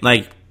 And,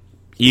 like,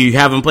 you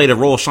have him play the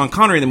role of Sean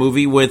Connery in the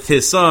movie with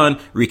his son,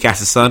 recast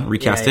his son,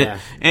 it.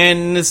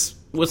 And this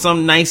with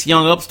some nice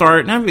young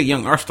upstart, not really a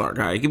young upstart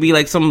guy. It could be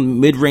like some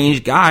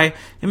mid-range guy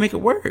and make it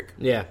work.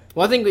 Yeah.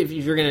 Well, I think if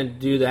you're going to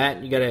do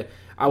that, you got to,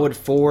 I would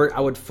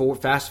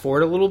fast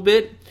forward a little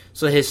bit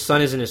so his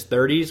son is in his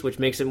 30s, which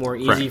makes it more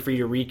easy for you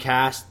to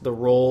recast the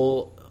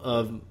role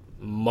of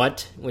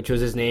Mutt, which was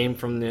his name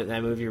from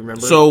that movie,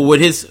 remember? So would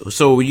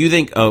you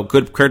think a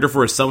good character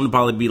for his son would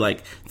probably be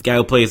like the guy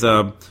who plays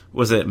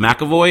was it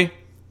McAvoy?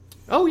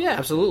 Oh yeah,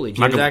 absolutely.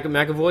 James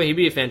McAvoy, he'd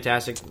be a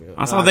fantastic.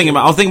 I was thinking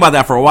about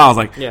that for a while. I was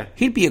like,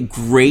 he'd be a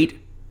great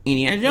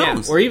Indiana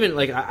Jones. Yeah, or even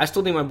like I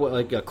still think my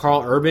boy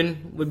Carl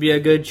Urban would be a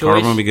good choice. Carl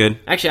Urban would be good.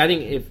 Actually, I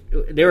think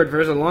if they were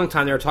for a long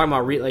time they were talking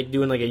about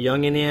doing like a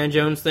young Indiana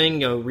Jones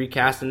thing,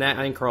 recasting that.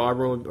 I think Carl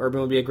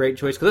Urban would be a great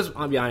choice because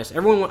I'll be honest, I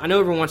know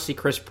everyone wants to see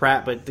Chris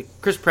Pratt, but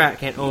Chris Pratt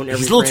can't own every.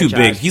 He's a little too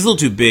big. He's a little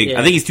too big. Yeah.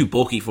 I think he's too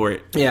bulky for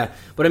it. Yeah,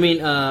 but I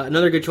mean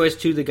another good choice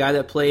too. The guy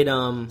that played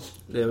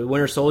the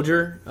Winter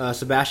Soldier,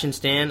 Sebastian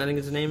Stan, I think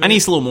is his name. I need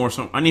to see a little more.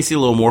 I need to see a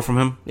little more from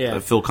him. Yeah, I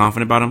feel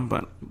confident about him,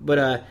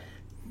 but.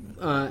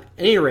 At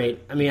any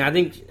rate, I mean, I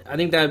think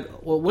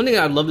that one thing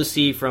I'd love to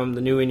see from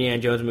the new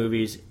Indiana Jones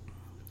movies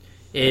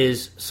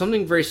is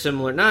something very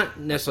similar, not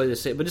necessarily the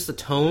same, but just the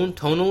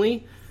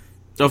tonally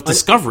of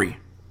Discovery.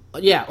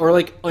 Yeah, or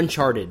like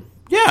Uncharted.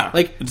 Yeah,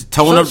 like it's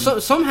tone of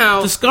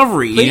somehow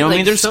Discovery. You know, what I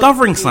mean, they're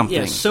discovering something.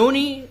 Yeah,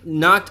 Sony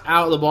knocked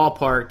out of the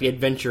ballpark the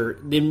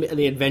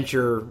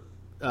adventure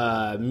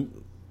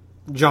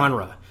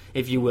genre,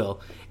 if you will,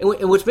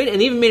 and what's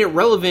even made it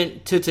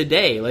relevant to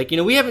today. Like,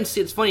 we haven't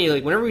seen. It's funny,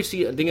 like whenever we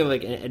think of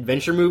like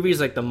adventure movies,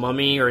 like The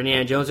Mummy or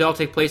Indiana Jones, they all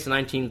take place in the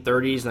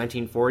 1930s,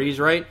 1940s,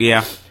 right?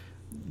 Yeah,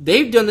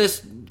 they've done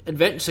this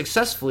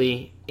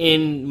successfully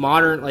in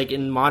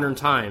modern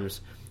times.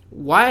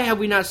 Why have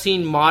we not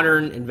seen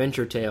modern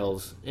adventure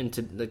tales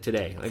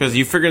today? Because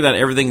you figure that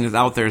everything that's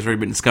out there has already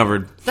been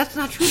discovered. That's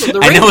not true.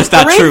 I know it's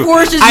not true. The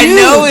rainforest is huge. I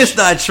know it's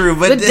not true,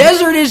 but the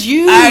desert is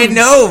huge. I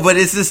know, but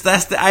it's just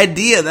that's the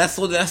idea. That's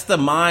the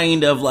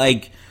mind of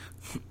like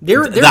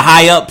the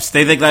high ups.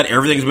 They think that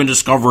everything's been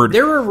discovered.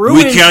 There are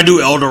ruins. We can't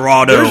do El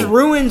Dorado. There's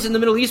ruins in the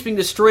Middle East being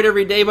destroyed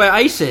every day by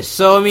ISIS.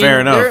 So I mean,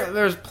 fair enough.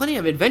 There's plenty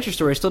of adventure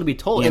stories still to be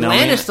told.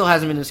 Atlantis still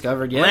hasn't been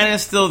discovered yet.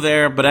 Atlantis still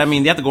there, but I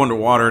mean, you have to go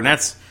underwater, and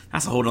that's a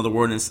whole other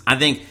world. And I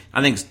think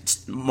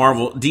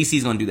Marvel,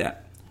 DC's going to do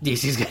that.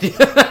 DC's going to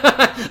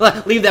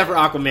do leave that for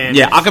Aquaman.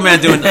 Yeah,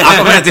 Aquaman doing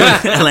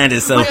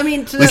Atlantis. So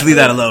let's leave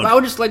that alone. I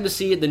would just like to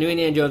see the new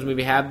Indiana Jones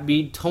movie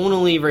be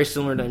tonally very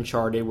similar to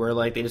Uncharted, where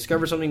like they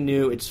discover something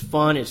new. It's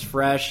fun. It's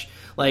fresh.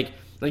 Like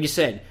you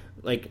said,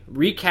 like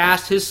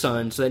recast his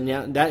son so that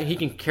now that he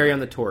can carry on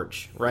the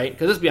torch, right?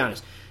 Because let's be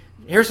honest.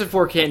 Harrison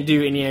Ford can't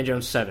do Indiana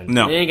Jones 7.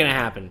 No. It ain't going to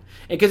happen.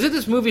 Because if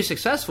this movie is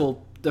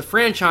successful, the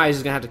franchise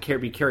is going to have to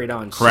be carried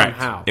on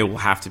somehow. It will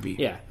have to be.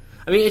 Yeah.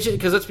 I mean,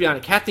 because let's be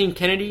honest, Kathleen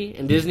Kennedy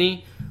and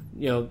Disney,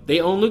 they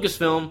own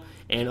Lucasfilm,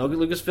 and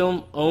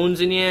Lucasfilm owns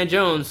Indiana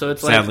Jones, so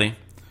it's like... Sadly.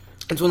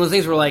 It's one of those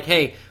things where like,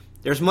 hey,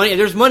 there's money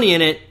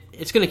in it,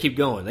 it's going to keep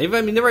going. They've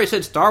already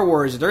said Star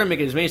Wars, they're going to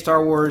make as many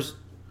Star Wars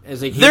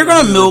as they can. They're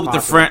going to milk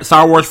the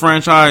Star Wars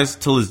franchise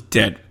till it's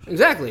dead.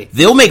 Exactly.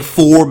 They'll make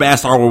 4 bad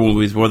Star Wars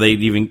movies before they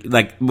even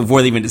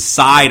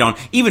decide on,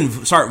 even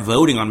start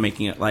voting on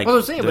making it. Like, well,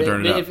 I'm saying, but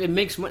if it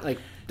makes money, like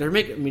there's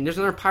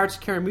another Pirates of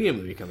the Caribbean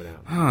movie coming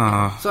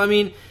out. So I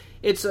mean,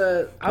 it's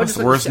that's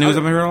the worst news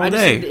I've heard all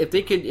day. If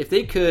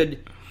they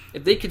could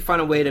if they could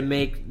find a way to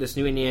make this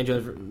new Indiana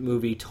Jones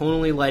movie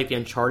tonally like the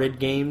Uncharted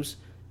games,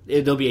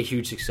 they'll be a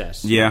huge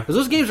success. Yeah. Because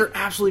those games are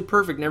absolutely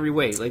perfect in every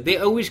way. Like, they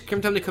always,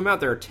 every time they come out,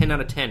 they're a 10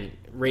 out of 10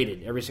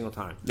 rated every single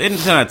time. They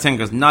didn't 10 out of 10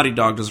 because Naughty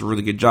Dog does a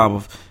really good job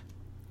of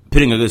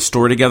putting a good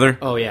story together.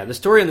 Oh, yeah. The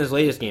story in this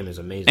latest game is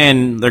amazing.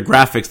 And their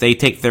graphics, they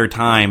take their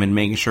time in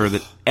making sure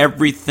that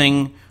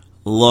everything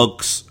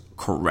looks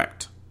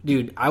correct.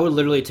 Dude, I would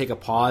literally take a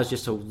pause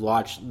just to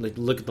watch, like,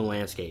 look at the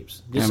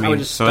landscapes. I would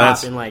just so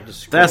stop and, like, just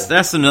scroll.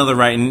 That's another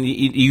right. And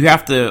you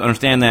have to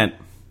understand that,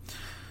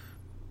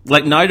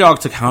 like, Naughty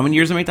Dog took how many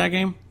years to make that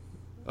game?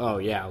 Oh,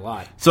 yeah, a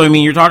lot. So, I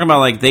mean, you're talking about,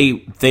 like,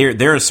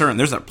 there's a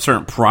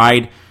certain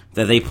pride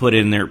that they put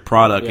in their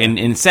product. Yeah.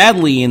 And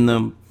sadly,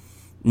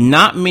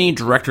 not many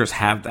directors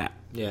have that.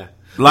 Yeah.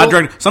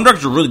 Some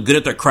directors are really good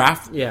at their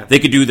craft. Yeah. They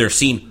could do their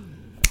scene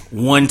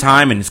one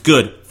time and it's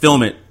good.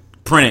 Film it,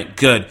 print it,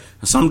 good.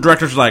 And some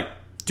directors are like,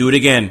 do it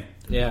again.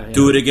 Yeah.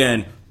 Do it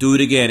again. Do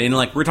it again. And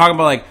like we're talking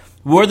about like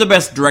we're the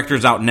best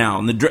directors out now.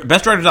 And the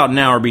best directors out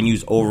now are being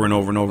used over and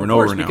over and over and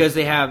over now. Because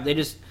they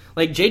just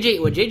like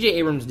what J.J.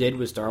 Abrams did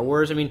with Star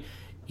Wars, I mean,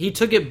 he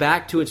took it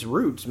back to its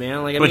roots,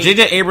 man. Like, but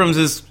J.J. Abrams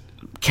is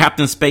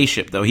Captain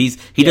Spaceship though. He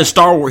does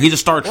Star Wars. He's a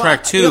Star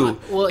Trek too.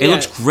 It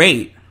looks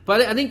great.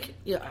 But I think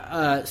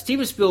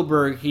Steven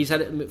Spielberg, he's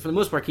had, for the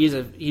most part, he's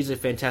a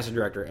fantastic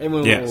director.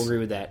 Everyone will agree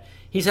with that.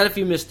 He's had a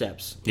few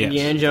missteps. Yes.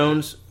 Indiana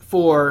Jones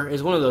 4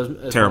 is one of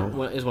those.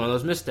 Terrible. Is one of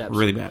those missteps.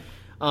 Really bad.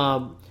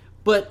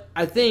 But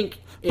I think.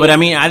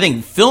 I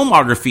think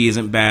filmography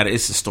isn't bad.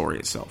 It's the story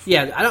itself.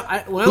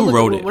 Yeah. Who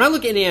wrote it? When I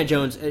look at Indiana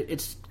Jones,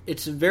 it's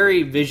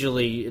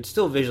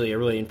still visually a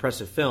really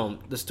impressive film.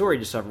 The story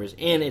just suffers,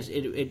 and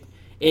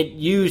it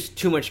used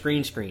too much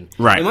green screen.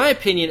 Right. In my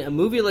opinion, a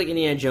movie like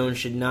Indiana Jones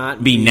should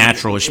not be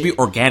natural. It should be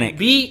organic.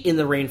 Be in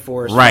the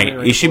rainforest. Right.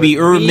 It should be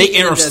or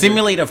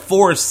simulate a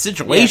forest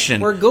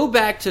situation. Yeah. Or go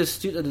back to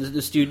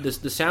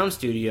the sound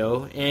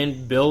studio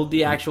and build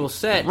the actual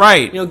set.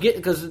 Right.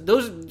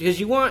 Because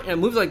you want a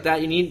movie like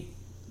that, you need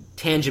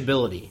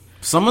tangibility.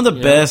 Some of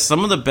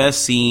the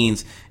best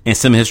scenes in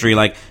cinema history,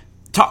 like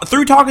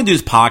through talking to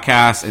this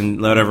podcast and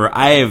whatever,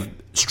 I have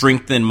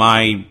strengthened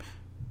my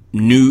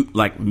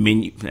my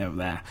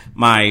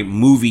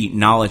movie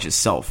knowledge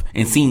itself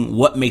and seeing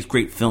what makes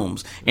great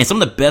films. And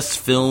some of the best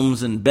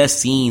films and best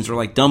scenes are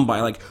like done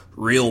by like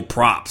real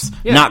props,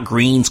 not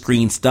green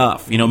screen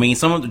stuff. You know what I mean?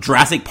 Some of the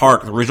Jurassic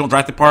Park, the original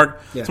Jurassic Park,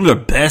 some of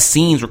the best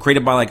scenes were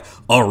created by like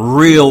the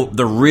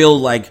real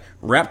like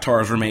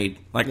raptors were made.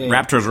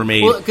 Raptors were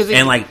made.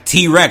 And like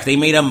T-Rex, they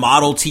made a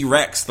model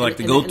T-Rex to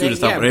go through the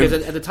stuff. Yeah, because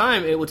at the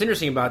time, what's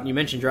interesting about, you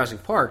mentioned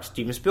Jurassic Park,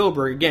 Steven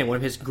Spielberg, again, one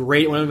of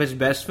his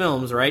best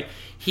films, right?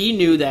 He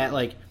knew that,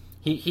 like,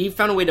 he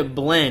found a way to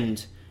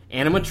blend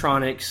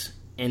animatronics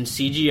and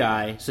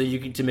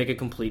CGI to make a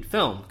complete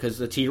film. Because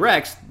the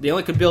T-Rex, they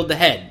only could build the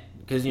head.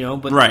 And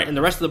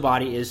the rest of the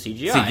body is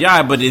CGI.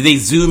 CGI, but they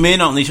zoom in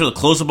on, they show the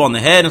close up on the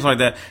head and stuff like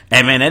that.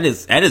 And man, that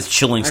is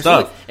chilling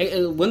stuff.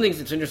 One thing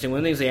that's interesting, one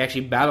of the things they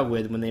actually battled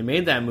with when they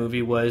made that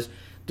movie was,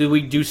 did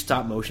we do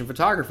stop motion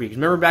photography? Because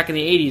remember back in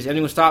the 80s,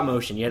 everything was stop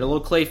motion. You had a little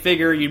clay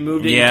figure, you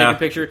moved it, you take a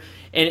picture.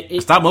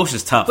 And stop motion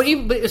is tough. But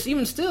even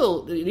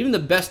the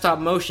best stop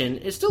motion,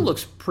 it still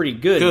looks pretty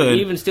good.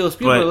 Even still,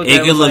 but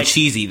it could look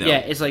cheesy though. Yeah,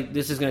 it's like,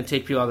 this is going to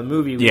take people out of the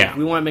movie.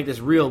 We want to make this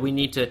real. We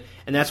need to,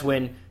 and that's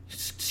when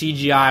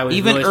CGI was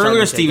even really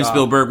earlier. Steven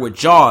Spielberg with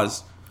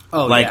Jaws.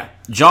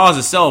 Jaws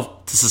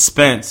itself, to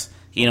suspense.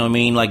 You know what I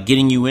mean? Like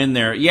getting you in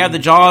there. Yeah, the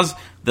Jaws,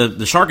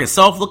 the shark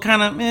itself looked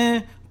kind of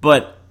meh,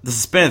 but the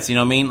suspense. You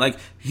know what I mean? Like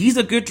he's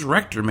a good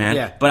director, man.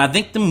 Yeah. But I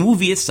think the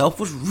movie itself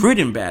was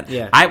written bad.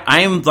 Yeah.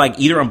 I am like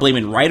either I'm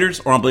blaming writers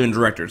or I'm blaming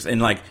directors.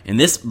 And like in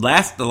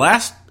the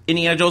last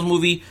Indiana Jones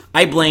movie,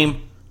 I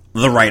blame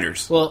the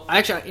writers. Well,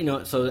 actually,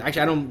 I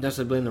don't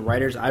necessarily blame the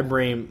writers. I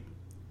blame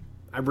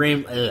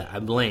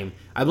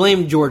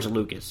George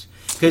Lucas,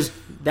 because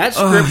that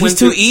script he's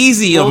too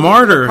easy, a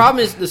martyr. The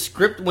problem is the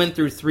script went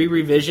through 3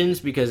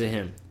 revisions because of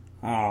him.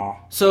 Oh.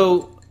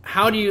 So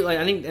how do you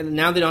I think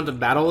now they don't have to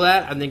battle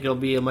that. I think it'll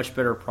be a much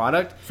better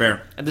product.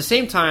 Fair. At the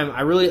same time,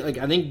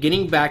 I think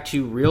getting back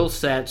to real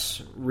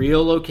sets,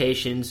 real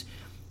locations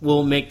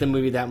will make the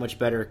movie that much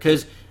better.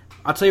 Because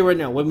I'll tell you right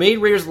now, what made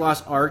Raiders of the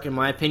Lost Ark, in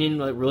my opinion,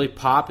 really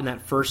pop in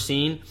that first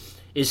scene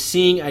is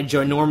seeing a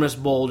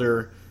ginormous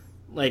boulder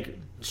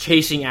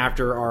chasing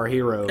after our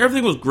hero.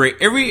 Everything was great.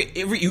 Every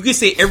you could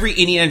say every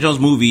Indiana Jones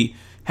movie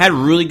had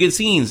really good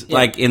scenes.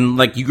 Yeah.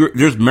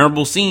 There's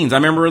memorable scenes. I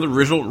remember the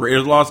original Raiders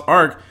of the Lost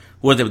Ark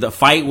was the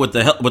fight with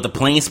the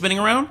plane spinning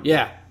around.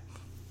 Yeah.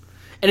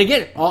 And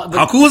again,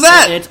 how cool was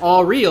that? And it's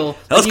all real.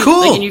 That was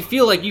cool. And you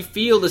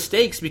feel the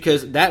stakes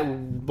because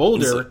that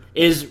boulder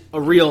is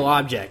a real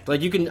object.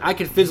 I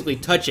can physically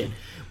touch it.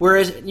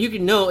 Whereas you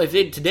can know if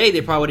today they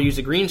probably would have used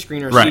a green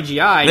screen or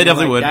CGI. They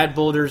definitely would. That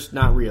boulder's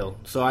not real,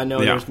 so I know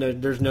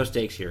there's no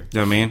stakes here. You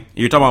know what I mean?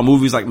 You're talking about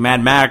movies like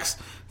Mad Max.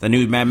 the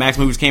new Mad Max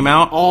movies came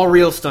out. All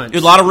real stunts.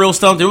 There's a lot of real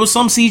stuff. There was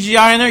some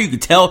CGI in there, you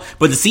could tell.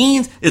 But the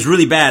scenes is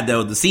really bad,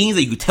 though. The scenes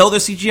that you could tell they're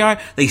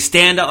CGI, they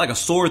stand out like a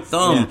sore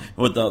thumb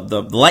with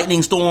the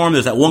lightning storm.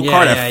 There's that one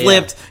car that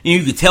flipped. And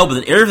you could tell, but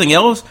then everything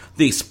else,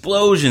 the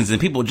explosions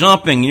and people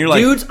jumping, and you're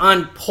like... Dudes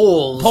on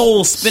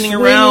poles spinning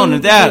around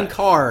and that.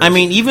 Cars. I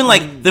mean, even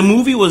like, the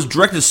movie was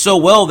directed so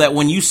well that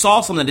when you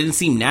saw something that didn't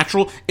seem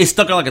natural, it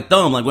stuck out like a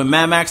thumb. Like when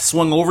Mad Max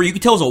swung over, you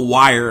could tell it was a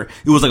wire.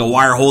 It was like a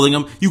wire holding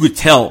him. You could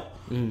tell.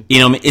 You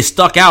know what I mean? It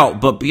stuck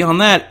out, but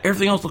beyond that,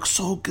 everything else looks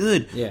so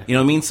good. Yeah. You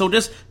know what I mean? So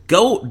just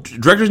go.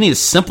 Directors need to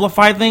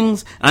simplify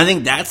things. And I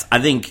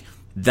think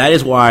that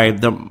is why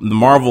the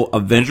Marvel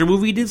Avenger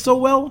movie did so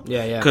well.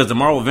 Yeah. Because the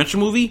Marvel Avenger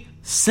movie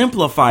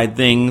simplified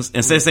things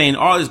instead of saying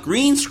all this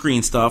green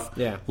screen stuff.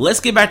 Yeah. Let's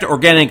get back to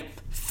organic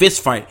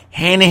fist fight,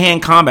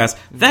 hand-to-hand combats.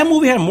 That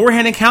movie had more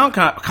hand-to-hand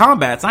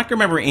combats I can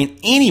remember in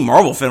any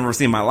Marvel film I've ever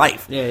seen in my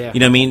life. Yeah.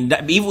 You know what I mean?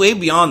 Even way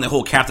beyond the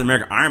whole Captain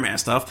America, Iron Man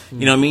stuff.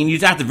 You know what I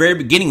mean? At the very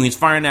beginning when he's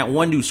firing that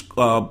one dude's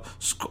crossbones.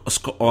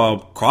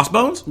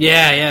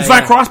 Yeah. He's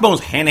firing crossbones,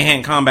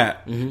 hand-to-hand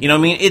combat. You know what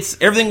I mean?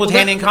 Everything was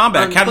hand-to-hand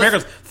combat. Captain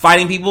America's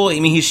fighting people. I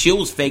mean, his shield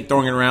was fake,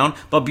 throwing it around.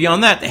 But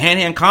beyond that, the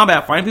hand-to-hand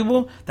combat, fighting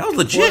people, that was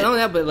legit. Well, not only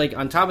that, but like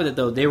on top of it,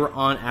 though, they were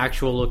on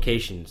actual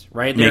locations,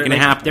 right? Making it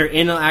happen. They're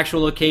in an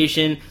actual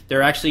location.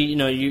 They're actually,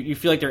 you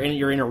feel like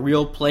you're in a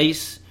real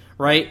place,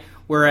 right?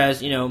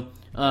 Whereas,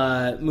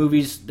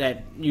 movies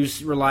that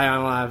rely on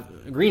a lot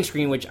of green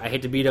screen, which I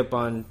hate to beat up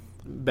on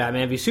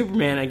Batman v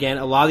Superman again,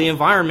 a lot of the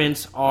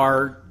environments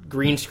are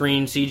green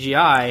screen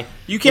CGI.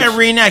 You can't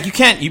reenact. You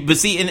can't. But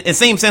see, in the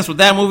same sense with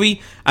that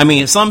movie, I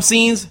mean, some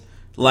scenes,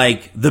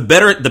 like the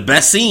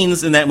best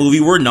scenes in that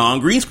movie were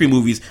non-green screen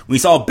movies. We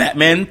saw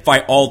Batman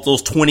fight all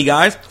those 20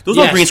 guys. Those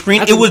were green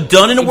screen. It was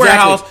done in a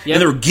warehouse,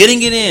 and they were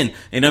getting it in.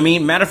 And I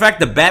mean, matter of fact,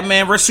 the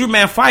Batman versus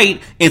Superman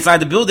fight inside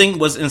the building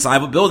was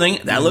inside a building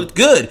that looked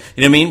good.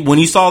 You know what I mean? When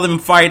you saw them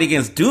fight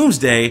against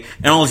Doomsday,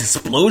 and all these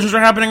explosions were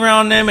happening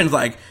around them, and it's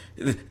like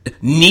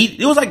neat.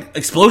 It was like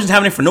explosions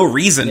happening for no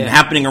reason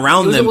happening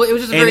around them.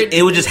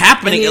 It was just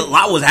happening. A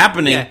lot was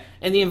happening. Yeah.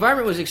 And the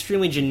environment was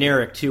extremely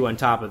generic, too, on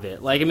top of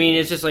it. Like, I mean,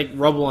 it's just like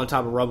rubble on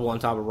top of rubble on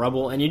top of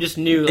rubble, and you just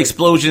knew...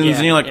 explosions,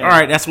 and you're like, all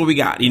right, that's what we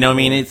got. You know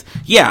what I mean?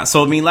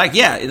 So I mean, like,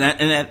 and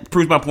that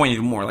proves my point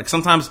even more. Like,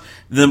 sometimes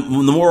the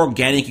more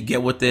organic you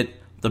get with it,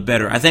 the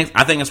better. I think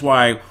that's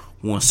why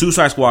when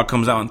Suicide Squad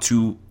comes out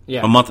in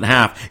a month and a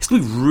half, it's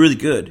going to be really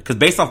good. Because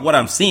based off what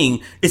I'm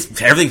seeing,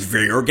 everything's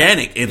very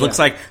organic. It looks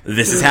like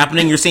this is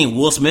happening. You're seeing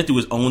Will Smith do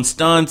his own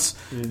stunts,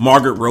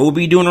 Margaret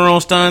Robbie doing her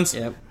own stunts.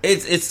 Yep.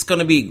 It's going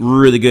to be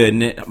really good.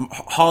 And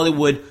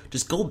Hollywood,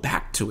 just go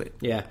back to it.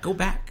 Yeah. Go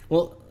back.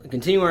 Well,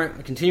 continue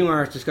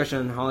our discussion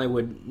on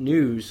Hollywood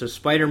news. So,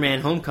 Spider-Man: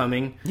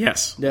 Homecoming.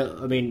 Yes.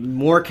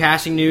 More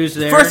casting news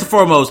there. First and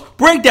foremost,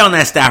 break down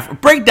that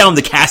staff. Break down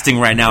the casting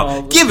right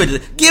now. Give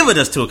it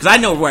us to it, because I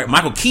know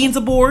Michael Keaton's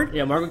aboard.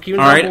 Yeah, Michael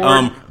Keaton's aboard.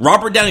 All right.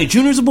 Robert Downey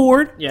Jr.'s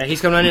aboard. Yeah, he's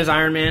coming on as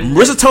Iron Man.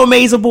 Marissa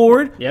Tomei's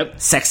aboard.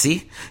 Yep.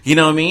 Sexy. You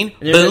know what I mean?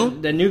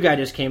 Boom. The new guy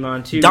just came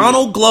on too.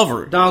 Donald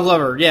Glover.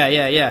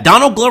 Yeah.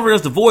 Donald Glover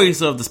does the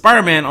voice of the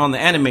Spider-Man on the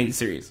animated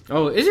series.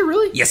 Oh, is it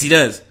really? Yes, he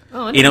does.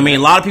 Oh, you know what I mean?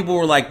 A lot of people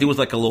were like, there was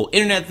like a little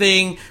internet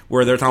thing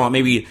where they're talking about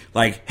maybe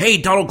like, hey,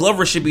 Donald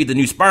Glover should be the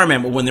new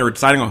Spider-Man, but when they were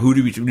deciding on who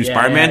to be the new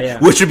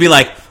Spider-Man, which would be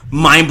like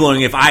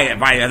mind-blowing if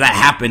that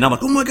happened. I'm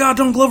like, oh my god,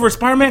 Donald Glover is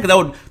Spider-Man? Because that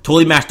would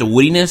totally match the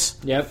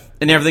wittiness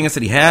and everything else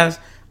that he has.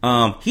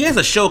 He has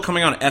a show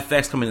coming on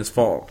FX coming this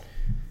fall.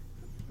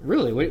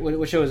 Really?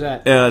 What show is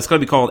that? It's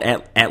going to be called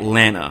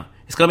Atlanta.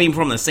 It's going to be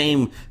from the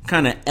same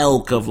kind of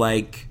ilk of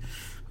like...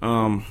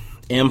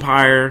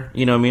 Empire,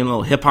 you know what I mean,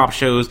 little hip-hop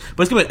shows,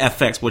 but it's going to be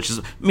FX, which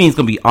means it's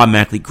going to be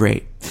automatically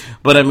great.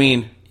 But I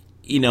mean,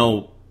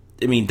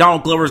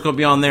 Donald Glover is going to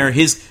be on there.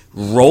 His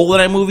role in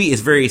that movie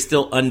is very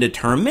still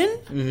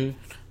undetermined,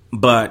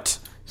 but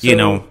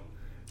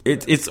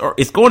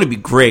it's going to be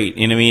great.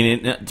 You know what I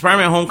mean?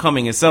 Spider-Man: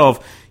 Homecoming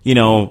itself,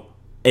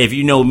 if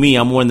you know me,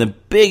 I'm one of the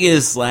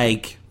biggest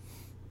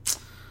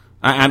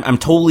I'm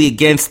totally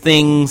against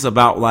things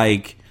about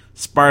like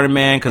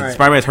Spider-Man because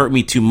Spider-Man's hurt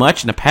me too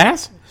much in the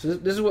past. So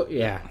this is what, So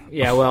this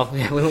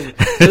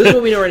is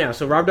what we know right now.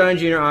 So Robert Downey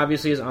Jr.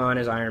 obviously is on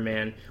as Iron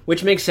Man,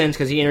 which makes sense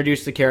because he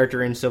introduced the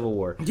character in Civil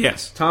War.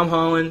 Yes. Tom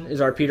Holland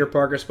is our Peter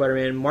Parker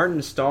Spider-Man.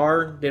 Martin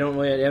Starr, they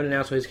haven't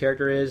announced what his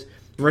character is.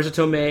 Marissa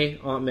Tomei,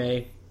 Aunt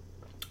May.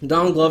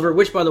 Donald Glover,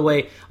 which by the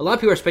way, a lot of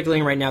people are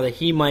speculating right now that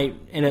he might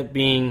end up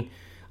being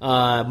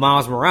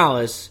Miles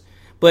Morales.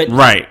 But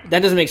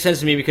that doesn't make sense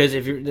to me because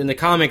if you're in the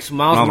comics,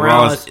 Miles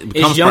Morales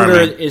is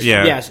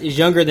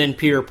younger than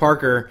Peter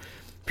Parker.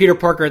 Peter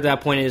Parker at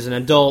that point is an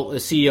adult, a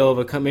CEO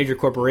of a major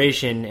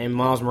corporation, and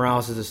Miles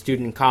Morales is a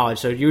student in college.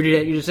 So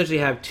you'd essentially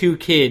have two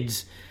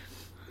kids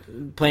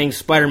playing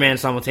Spider-Man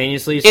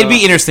simultaneously. So. It'd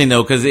be interesting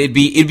though, because it'd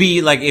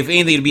be like, if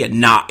anything, it'd be a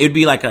nod. It'd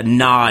be like a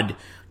nod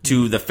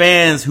to the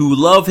fans who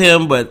love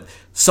him, but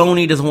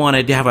Sony doesn't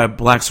want to have a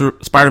black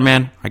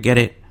Spider-Man. I get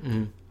it,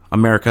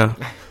 America,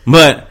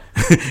 but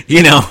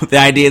the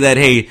idea that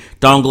hey,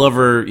 Don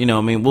Glover,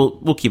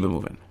 we'll keep it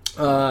moving.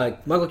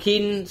 Michael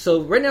Keaton.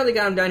 So right now they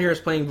got him down here as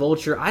playing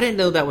Vulture. I didn't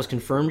know that was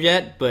confirmed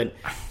yet, but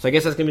so I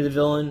guess that's gonna be the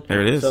villain.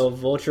 There it is. So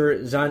Vulture.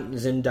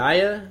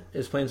 Zendaya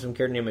is playing some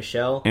character named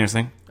Michelle.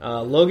 Interesting.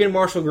 Logan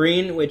Marshall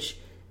Green, which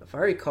if I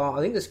recall,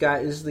 I think this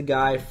is the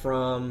guy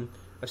from.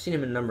 I've seen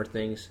him in a number of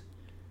things.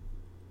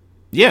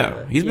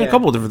 Yeah, he's been a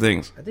couple of different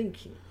things. I think.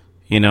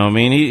 You know, I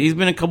mean, he's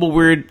been a couple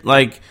weird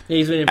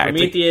he's been in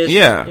Prometheus,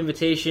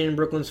 Invitation,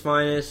 Brooklyn's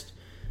Finest.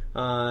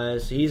 So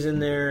he's in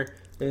there.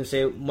 Then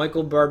say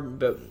Michael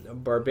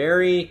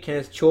Barberi,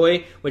 Kenneth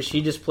Choi, which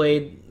he just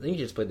played. I think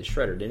he just played the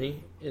Shredder, didn't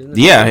he?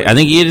 I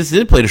think he just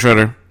did play the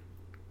Shredder.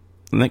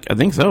 I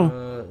think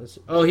so.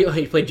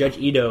 He played Judge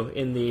Ito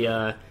in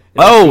the. The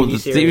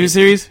TV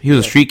series. He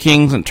was Street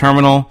Kings and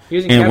Terminal. He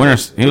was Winter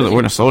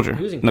Soldier.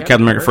 He was in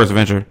Captain America: First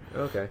Adventure.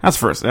 Okay, that's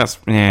first. That's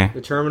yeah.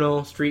 The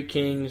Terminal, Street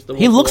Kings.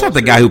 He looks like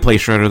the guy who plays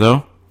Shredder,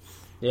 though.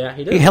 Yeah,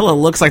 he does. He hella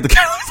looks like the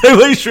guy who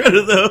plays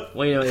Shredder, though.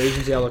 Well,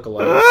 Asians all look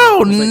alike.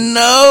 Oh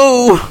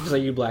no! Just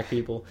like you black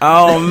people.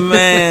 Oh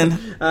man.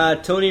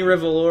 Tony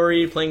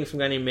Revolori playing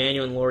some guy named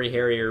Manuel and Lori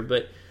Harrier,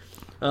 but.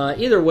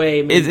 Either way,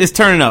 it's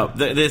turning up.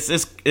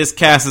 This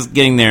cast is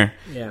getting there,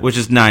 which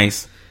is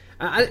nice.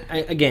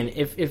 Again,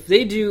 if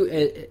they do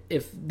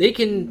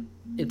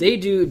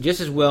just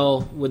as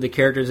well with the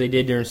characters they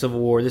did during Civil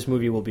War, this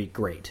movie will be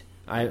great.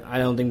 I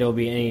don't think there will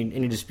be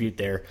any dispute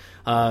there.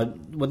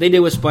 What they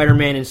did with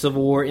Spider-Man in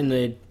Civil War in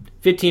the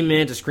 15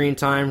 minutes of screen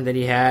time that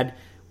he had,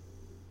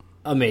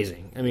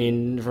 amazing. I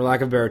mean, for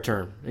lack of a better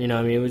term,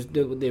 it was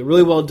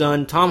really well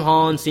done. Tom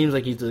Holland seems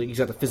like he's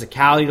got the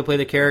physicality to play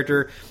the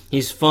character.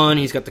 He's fun.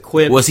 He's got the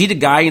quips. Was he the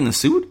guy in the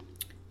suit?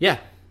 Yeah.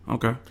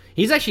 Okay.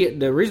 He's actually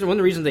one of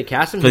the reasons they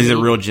cast him because he's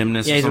a real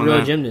gymnast. Yeah, he's a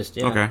real gymnast.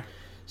 Yeah. Okay.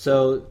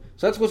 So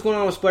that's what's going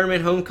on with Spider-Man: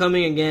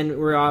 Homecoming. Again,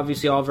 we're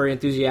obviously all very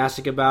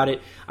enthusiastic about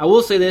it. I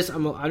will say this: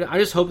 I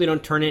just hope they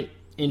don't turn it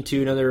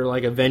into another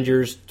like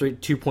Avengers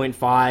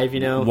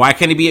 2.5. Why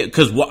can't it be?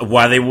 Because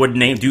why they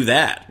wouldn't do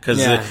that? Because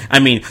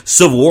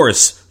Civil War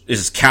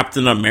is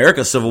Captain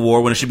America Civil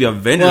War when it should be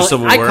Avengers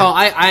Civil War.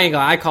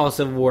 I call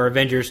Civil War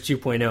Avengers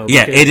 2.0.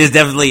 Yeah, it is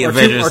definitely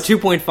Avengers or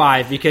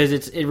 2.5 because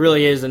it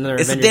really is another.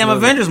 It's Avengers a damn movie.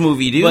 Avengers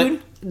movie, dude.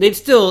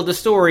 But the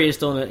story is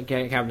still a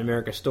Captain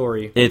America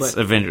story. It's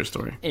Avengers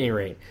story. At any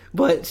rate,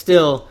 but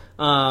still,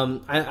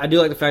 I do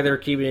like the fact that they're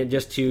keeping it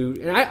just to.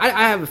 And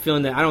I have a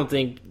feeling that I don't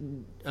think.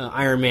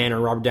 Iron Man or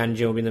Robert Downey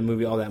Jr. will be in the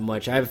movie all that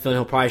much. I have a feeling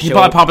he'll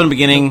probably pop in the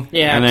beginning.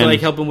 Yeah, and to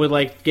help him with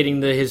getting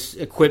his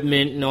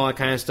equipment and all that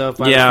kind of stuff.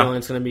 I have a feeling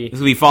it's going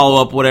to be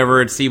follow up,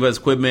 whatever. See about his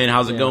equipment,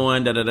 how's it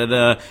going, and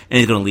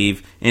he's going to leave,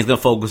 and he's going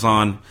to focus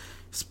on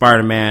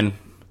Spider-Man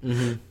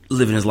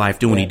living his life,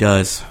 doing what he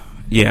does.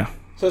 Yeah.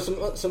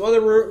 So some other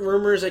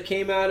rumors that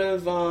came out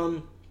of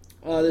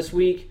this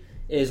week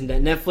is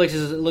that Netflix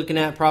is looking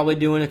at probably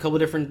doing a couple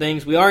different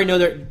things. We already know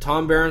that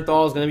Tom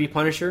Barenthal is going to be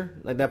Punisher.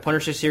 Like that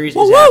Punisher series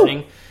is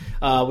happening.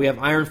 We have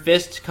Iron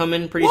Fist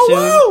coming pretty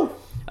soon.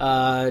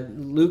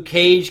 Luke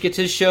Cage gets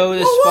his show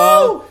this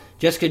fall.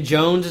 Jessica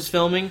Jones is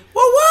filming.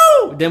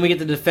 Then we get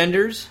the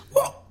Defenders.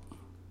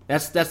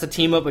 That's the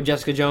team up of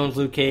Jessica Jones,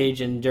 Luke Cage,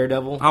 and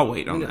Daredevil. I'll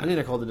wait on that. I think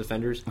they're called the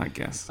Defenders. I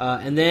guess.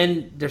 And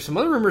then there's some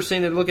other rumors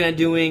saying they're looking at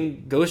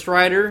doing Ghost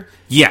Rider.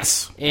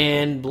 Yes.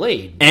 And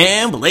Blade.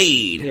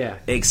 Yeah.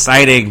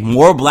 Exciting.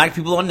 More black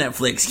people on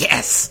Netflix.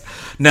 Yes.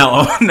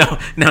 No.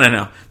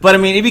 But,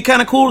 it'd be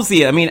kind of cool to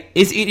see it.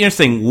 It's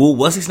interesting. Will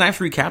Wesley Snipes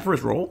recap for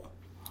his role?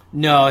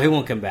 No, he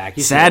won't come back.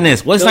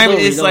 Sadness. Wesley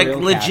Snipes is,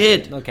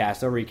 legit.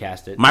 They'll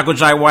recast it. Michael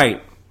Jai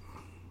White.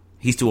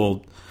 He's too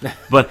old.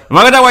 But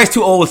Michael Jai White's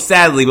too old,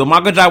 sadly. But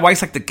Michael Jai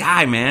White's like the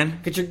guy, man.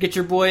 Get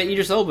your boy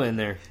Idris Elba in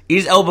there.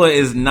 Idris Elba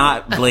is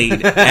not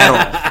Blade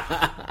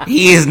at all.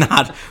 He is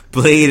not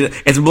Blade.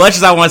 As much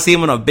as I want to see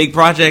him on a big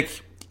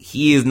project,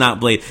 he is not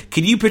Blade.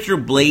 Can you picture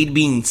Blade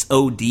being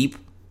so deep?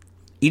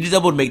 Idris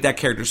Elba would make that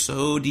character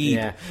so deep.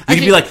 Yeah.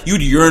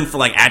 You'd yearn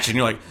for action.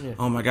 You're like,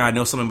 oh my god, I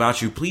know something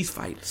about you. Please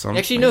fight. So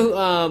actually, you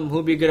know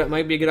who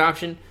might be a good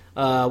option?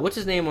 What's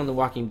his name on The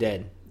Walking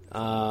Dead?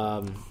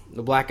 The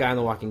black guy on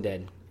The Walking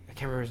Dead. I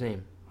can't remember his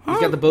name. He's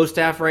got the bow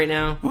staff right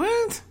now.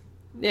 What?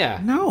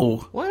 Yeah.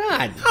 No. Why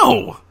not?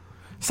 No.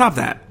 Stop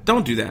that.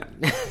 Don't do that.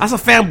 That's a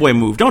fanboy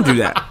move. Don't do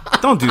that.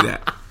 Don't do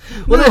that.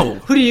 No.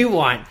 Who do you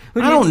want?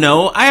 I don't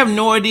know. I have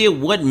no idea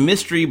what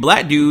mystery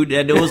black dude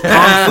that knows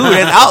kung fu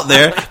is out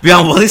there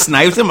beyond Wesley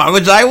Snipes and Michael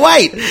Jai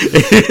White.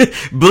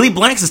 Billy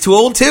Blanks is too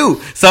old too.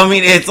 So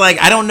it's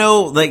I don't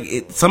know.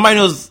 Somebody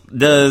knows.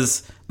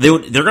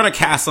 They're gonna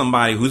cast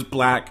somebody who's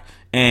black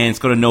and it's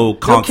gonna know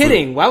kung fu. No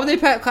kidding. Why would they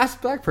cast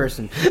a black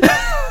person?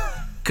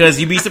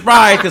 Because you'd be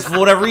surprised, because for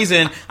whatever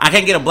reason, I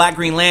can't get a black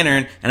Green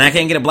Lantern, and I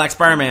can't get a black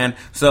Spider-Man,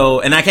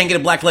 and I can't get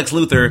a black Lex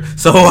Luthor,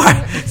 so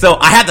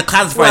I have to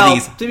classify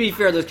these. To be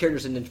fair, those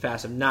characters in the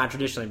past have not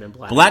traditionally been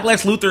black. Black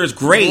Lex Luthor is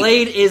great.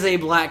 Blade is a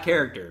black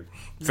character.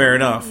 Fair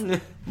enough.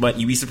 But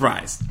you'd be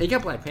surprised. They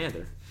got Black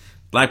Panther.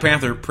 Black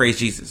Panther, praise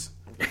Jesus.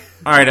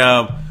 All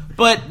right,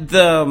 but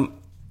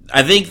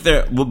I think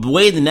the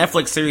way the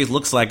Netflix series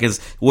looks like is,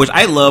 which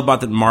I love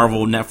about the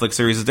Marvel Netflix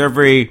series, is they're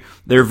very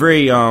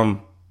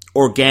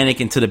organic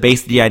into the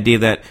base of the idea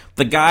that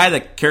the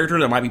character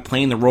that might be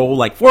playing the role,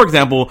 like, for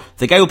example,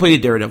 the guy who plays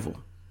Daredevil.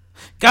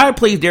 Guy who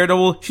plays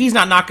Daredevil, he's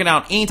not knocking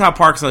out any top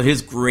parts of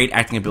his great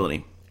acting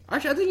ability.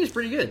 Actually, I think he's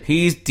pretty good.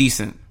 He's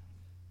decent.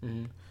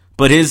 Mm-hmm.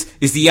 But is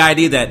the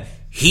idea that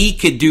he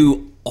could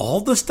do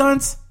all the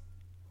stunts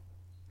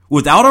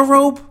without a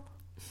robe?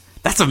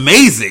 That's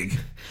amazing.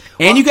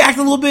 And you can act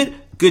a little bit.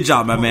 Good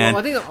job, my man.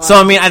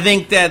 I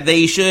think that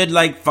they should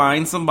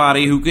find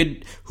somebody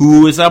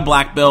who is a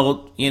black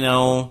belt,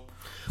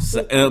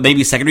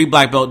 maybe secondary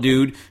black belt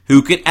dude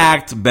who could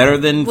act better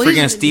than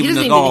freaking Steven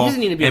Seagal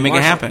and make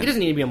it happen. He doesn't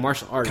need to be a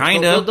martial artist.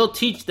 They'll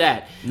teach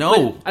that.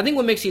 No, but I think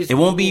what makes these it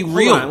won't be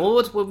real.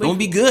 It won't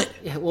be good.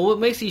 Well, what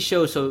makes these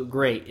shows so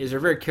great is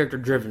they're very character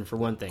driven for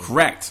one thing.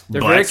 Correct.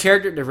 They're very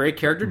character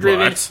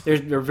driven.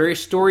 They're very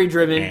story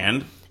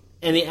driven.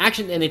 And the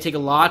action, and they take a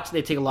lot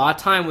of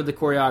time with the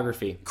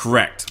choreography.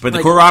 Correct, but the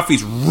choreography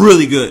is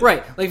really good.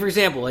 Right, for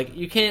example,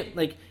 you can't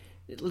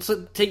let's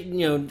take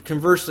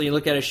conversely,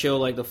 look at a show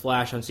like The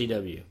Flash on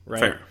CW. Right,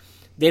 fair.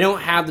 They don't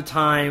have the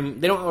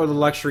time, or the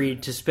luxury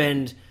to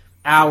spend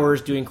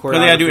hours doing choreography.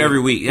 They gotta do it every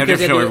week. They have to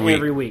show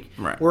every week.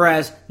 Right.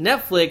 Whereas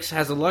Netflix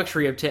has the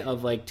luxury of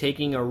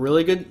taking a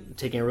really good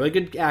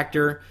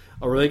actor,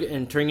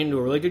 and turning it into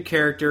a really good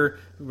character,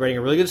 writing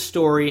a really good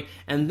story,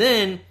 and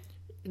then,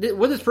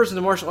 whether this person's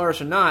a martial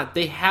artist or not,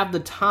 they have the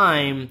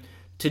time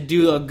to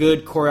do a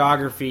good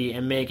choreography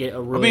and make it a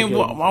really good...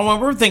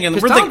 we're thinking... I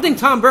don't think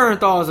Tom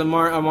Bernthal is a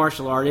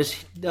martial artist.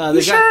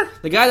 Sure?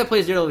 The guy that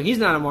plays Daredevil, he's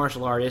not a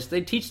martial artist.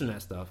 They teach them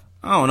that stuff.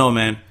 I don't know,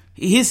 man.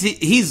 He's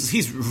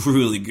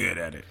really good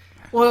at it.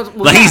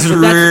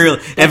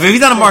 If he's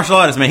not a martial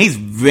artist, man, he's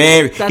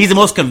the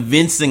most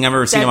convincing I've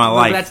ever seen in my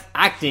life. That's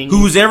acting.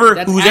 Who's ever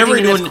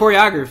doing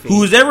choreography.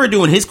 Who's ever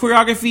doing his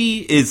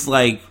choreography is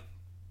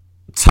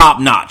top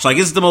notch.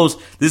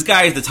 This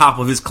guy is the top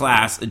of his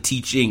class at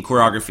teaching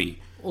choreography.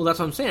 Well, that's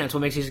what I'm saying. That's what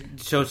makes these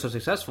shows so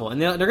successful.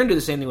 And they're going to do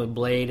the same thing with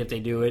Blade if they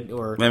do it.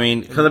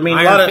 Iron Fist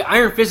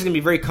is going to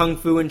be very kung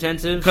fu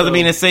intensive. Because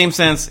in the same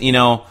sense,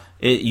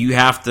 you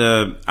have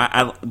to.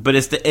 But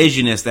it's the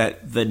edginess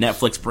that the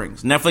Netflix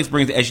brings. Netflix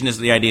brings the edginess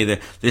of the idea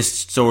that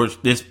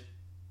this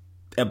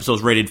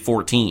episode's rated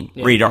 14,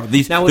 rated R.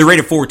 They're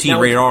rated 14,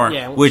 rated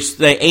R, which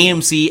the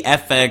AMC,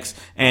 FX,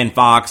 and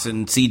Fox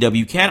and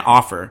CW can't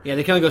offer. Yeah,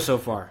 they can only go so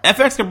far.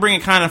 FX can bring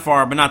it kind of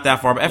far, but not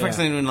that far. But FX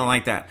isn't even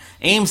like that.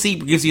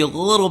 AMC gives you a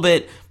little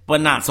bit,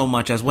 but not so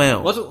much as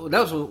well.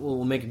 That's what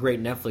will make a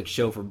great Netflix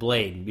show for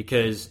Blade,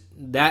 because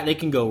they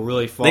can go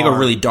really far. They go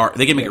really dark.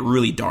 They can make it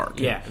really dark.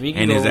 Yeah, they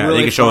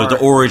can show the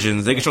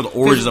origins. They can show the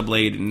origins of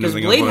Blade. Because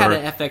Blade had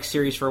an FX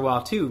series for a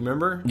while too.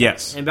 Remember?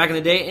 Yes. And back in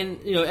the day, and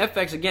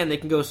FX again, they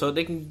can do a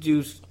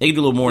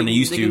little more than they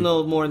used to. They can do a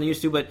little more than they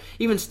used to, but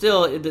even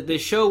still, the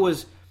show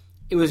was.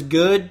 It was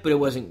good, but it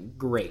wasn't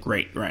great.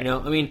 Great, right.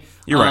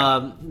 You're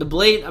right. The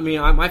Blade,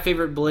 my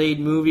favorite Blade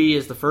movie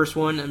is the first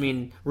one.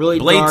 Really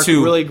Blade dark,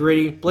 2. really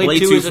gritty. Blade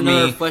 2 is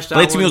another fleshed out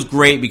Blade 2 one. was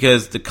great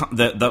because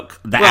the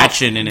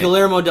action in it.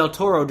 Guillermo del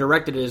Toro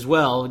directed it as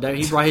well.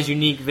 He brought his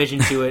unique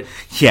vision to it.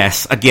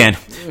 Yes, again,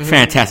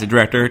 fantastic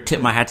director. Tip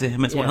my hat to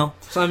him as well.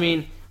 So,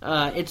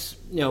 it's,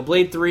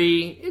 Blade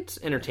 3, it's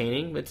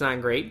entertaining, but it's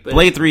not great. But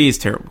Blade 3 is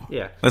terrible.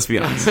 Yeah. Let's be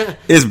honest.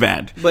 It's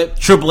bad. But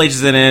Triple H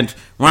is in it.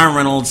 Ryan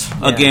Reynolds,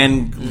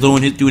 again,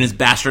 doing his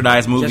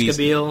bastardized movies. Jessica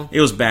Biel. It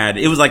was bad.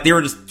 It was like they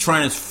were just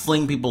trying to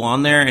fling people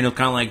on there, and it was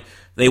kind of like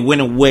they went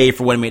away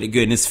for what made it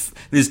good. And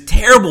this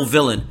terrible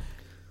villain.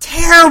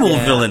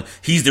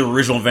 He's the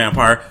original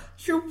vampire.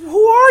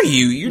 Who are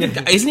you?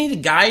 Isn't he the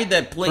guy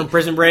that played from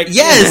Prison Break?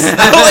 Yes.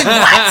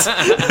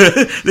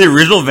 What? The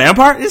original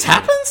vampire? This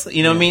happens?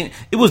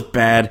 It was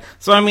bad.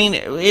 So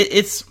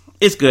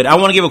it's good. I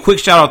want to give a quick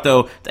shout out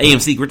though to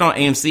AMC. We're on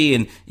AMC,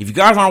 and if you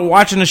guys aren't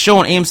watching the show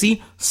on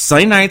AMC,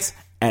 Sunday nights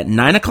at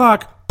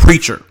 9:00,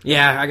 Preacher.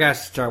 Yeah, I gotta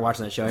start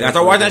watching that show. I gotta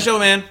start watching that show,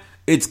 man.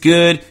 It's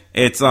good.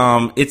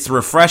 It's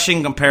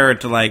refreshing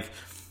compared to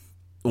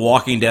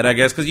Walking Dead, I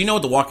guess, because you know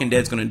what The Walking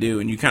Dead's going to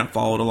do, and you kind of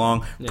follow it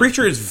along. Yeah.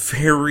 Preacher is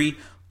very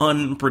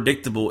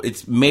unpredictable.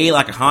 It's made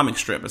like a comic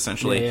strip,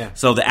 essentially. Yeah.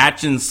 So the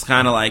action's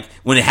kind of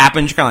when it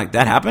happens, you're kind of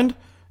that happened?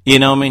 You're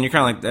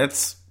kind of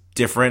that's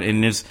different,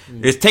 and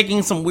it's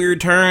taking some weird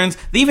turns.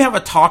 They even have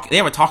a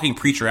talking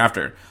preacher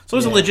after. So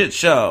it's a legit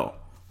show.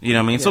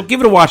 So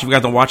give it a watch if you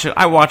guys don't watch it.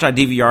 I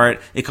DVR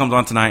it. It comes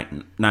on tonight,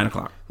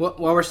 9:00. Well,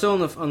 while we're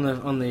still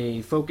on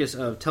the focus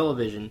of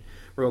television,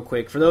 real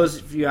quick, for those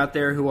of you out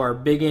there who are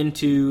big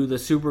into the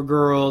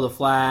Supergirl, the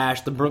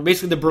Flash,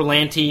 basically the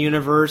Berlanti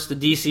universe, the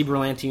DC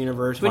Berlanti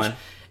universe, which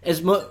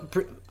is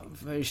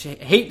I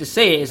hate to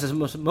say it, is the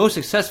most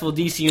successful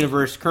DC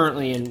universe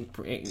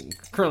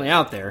currently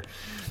out there.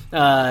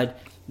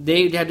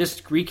 They have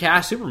just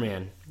recast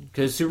Superman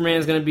because Superman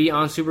is going to be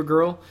on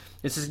Supergirl.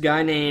 It's this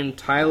guy named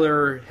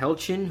Tyler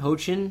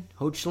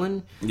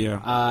Hoechlin.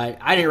 Yeah.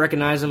 I didn't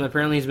recognize him.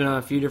 Apparently, he's been on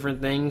a few different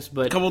things.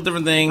 But a couple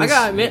different things. I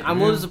gotta admit, I'm a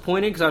little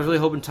disappointed because I was really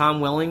hoping Tom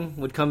Welling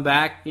would come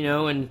back,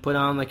 and put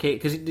on the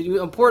cake. Because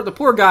the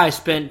poor guy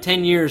spent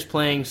 10 years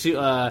playing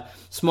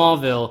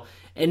Smallville,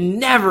 and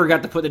never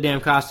got to put the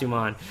damn costume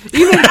on.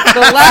 Even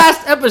the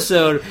last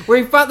episode where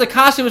he thought the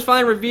costume was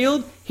finally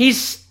revealed, he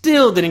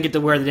still didn't get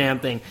to wear the damn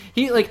thing.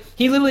 He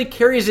literally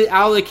carries it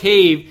out of the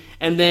cave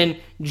and then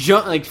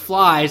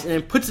flies and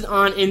then puts it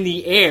on in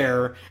the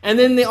air, and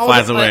then they all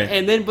flies away.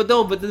 And then but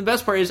the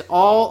best part is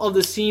all of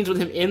the scenes with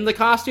him in the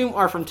costume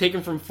are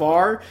taken from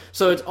far,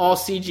 so it's all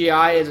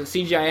CGI as a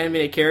CGI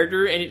animated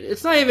character, and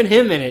it's not even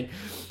him in it.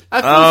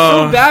 I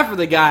feel so bad for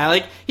the guy.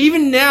 Like,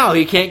 even now,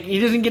 he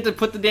doesn't get to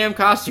put the damn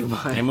costume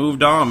on. They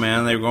moved on,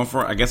 man. They're going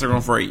for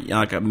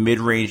a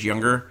mid-range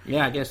younger.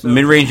 Yeah, I guess so.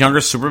 Mid-range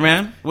younger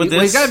Superman with this.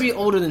 He's got to be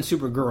older than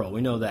Supergirl. We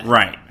know that,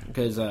 right?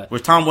 Because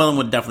which Tom Welling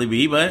would definitely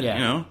be, but you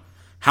know,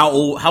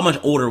 how much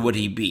older would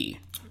he be?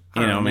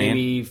 You know,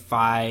 maybe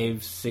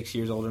 5, 6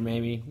 years older.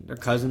 Maybe they're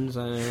cousins.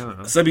 I don't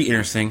know. So that'd be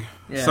interesting.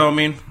 Yeah. So I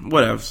mean,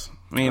 whatevs.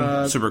 I mean,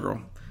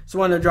 Supergirl. So I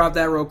wanted to drop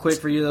that real quick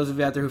for you, those of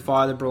you out there who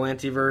follow the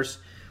Berlanti-verse.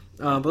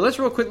 But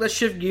let's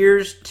shift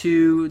gears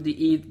to the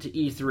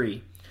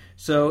E3.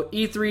 So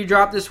E3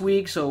 dropped this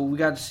week, so we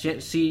got a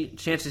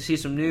chance to see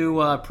some new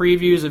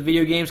previews of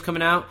video games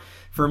coming out.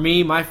 For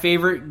me, my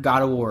favorite,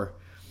 God of War.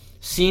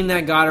 Seeing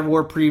that God of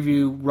War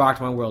preview rocked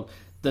my world.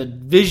 The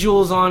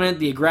visuals on it,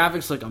 the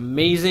graphics look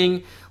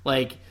amazing.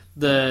 Like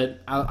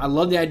I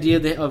love the idea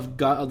of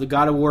the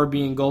God of War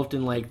being engulfed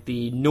in like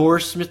the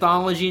Norse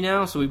mythology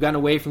now. So we've gotten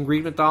away from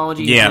Greek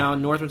mythology. Yeah. Now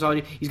Norse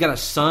mythology. He's got a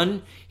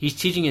son. He's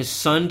teaching his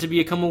son to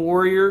become a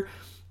warrior.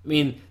 I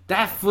mean,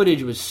 that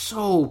footage was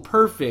so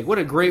perfect. What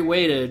a great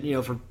way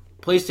to for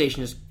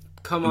PlayStation to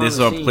come on.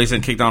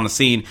 PlayStation kicked on the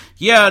scene.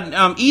 Yeah,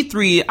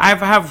 E3. I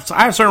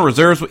have certain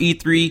reserves with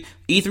E3.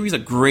 E3 is a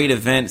great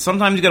event.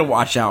 Sometimes you got to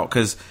watch out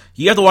because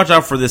you have to watch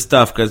out for this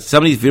stuff because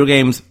some of these video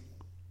games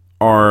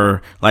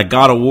are like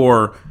God of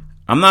War.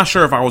 I'm not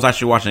sure if I was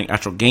actually watching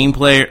actual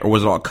gameplay or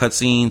was it all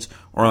cutscenes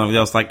or something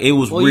else. Like it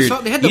was weird.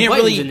 They had the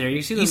buttons in there.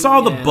 You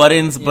saw the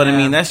buttons, but I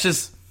mean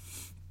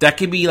that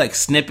could be like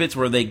snippets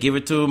where they give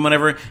it to him,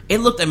 whatever. It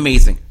looked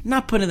amazing.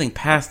 Not putting anything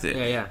past it.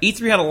 Yeah.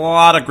 E3 had a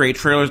lot of great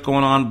trailers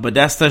going on.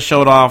 Bethesda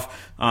showed off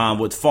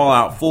with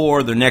Fallout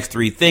 4, their next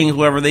 3 things,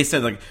 whatever. They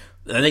said, like,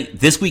 I think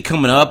this week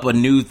coming up, a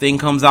new thing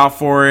comes out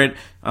for it.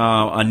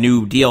 A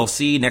new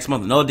DLC. Next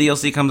month, another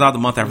DLC comes out. The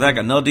month after that,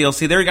 got another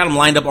DLC. They already got them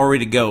lined up,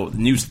 already to go. The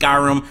new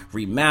Skyrim,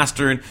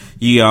 remastered.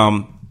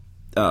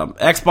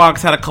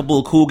 Xbox had a couple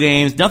of cool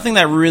games. Nothing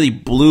that really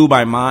blew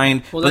my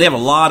mind. But they have a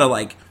lot of,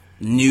 like,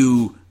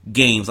 new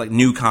games, like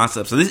new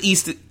concepts. So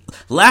this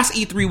last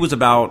E3 was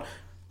about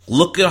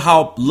look at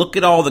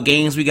all the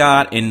games we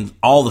got and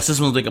all the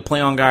systems we could play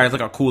on, guys.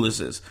 Look how cool this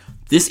is.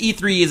 This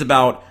E3 is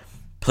about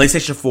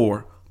PlayStation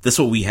 4. This is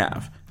what we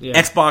have.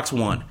 Yeah. Xbox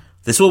One.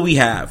 This is what we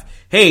have.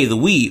 Hey, the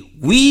Wii.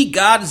 We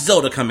got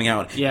Zelda coming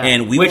out. Yeah.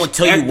 And we won't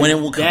tell you when it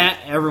will come.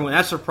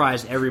 That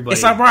surprised everybody. It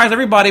surprised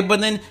everybody, but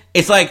then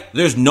it's like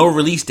there's no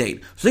release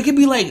date. So it could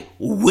be like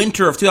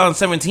winter of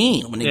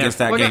 2017 when it gets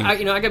that game. I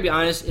gotta be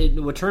honest,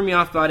 what turned me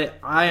off about it,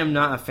 I am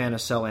not a fan of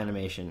cell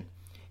animation.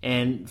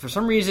 And for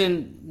some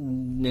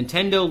reason,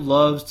 Nintendo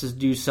loves to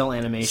do cell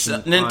animation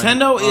on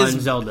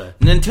Zelda.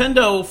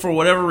 Nintendo, for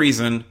whatever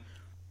reason,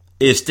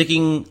 is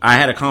sticking. I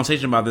had a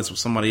conversation about this with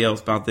somebody else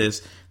about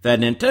this, that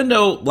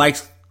Nintendo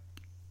likes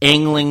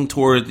angling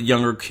toward the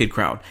younger kid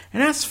crowd,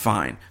 and that's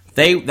fine.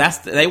 They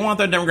want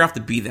their demographic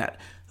to be that.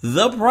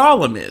 The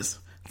problem is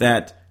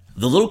that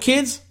the little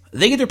kids,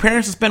 they get their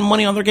parents to spend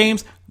money on their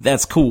games.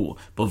 That's cool,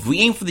 but if we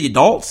aim for the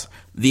adults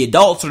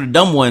are the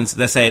dumb ones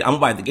that say, I'm gonna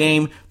buy the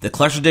game, the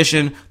collector's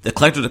edition, the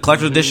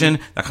collector's edition,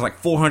 that costs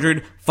like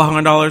 $400,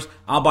 $500.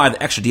 I'll buy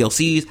the extra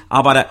DLCs.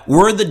 I'll buy that.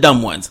 We're the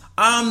dumb ones.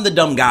 I'm the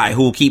dumb guy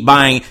who will keep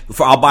buying.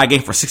 I'll buy a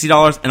game for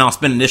 $60 and I'll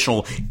spend an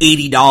additional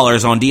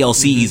 $80 on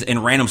DLCs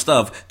and random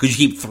stuff because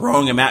you keep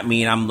throwing them at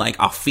me and I'm like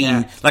a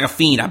fiend. Like a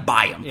fiend, I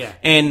buy them. Yeah.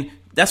 And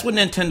that's what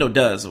Nintendo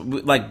does.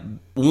 Like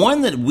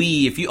one that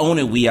if you own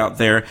a Wii out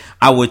there,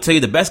 I would tell you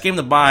the best game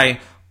to buy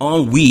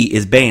on Wii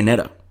is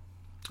Bayonetta.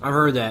 I've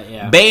heard that,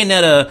 yeah.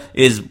 Bayonetta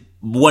is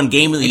one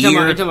game of the year.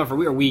 You're talking about for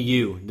Wii or Wii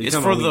U? It's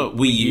for the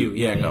Wii U,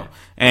 yeah.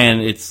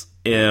 And it's,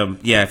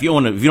 if you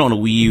don't own a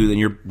Wii U, then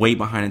you're way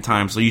behind in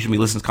time, so you should be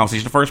listening to this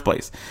conversation in the first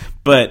place.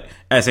 But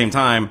at the same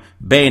time,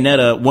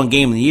 Bayonetta, one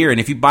game of the year, and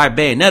if you buy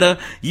Bayonetta,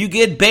 you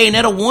get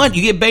Bayonetta 1,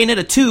 you get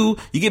Bayonetta 2,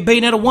 you get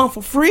Bayonetta 1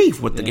 for free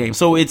with the game.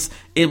 So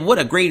what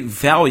a great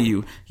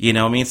value, you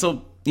know what I mean?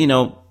 So,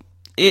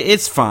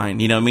 it's fine,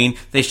 you know what I mean?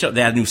 They had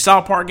a new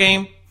South Park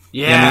game.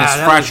 Yeah, it's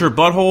Fractured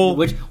Butthole.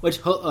 Which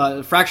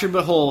Fractured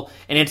Butthole,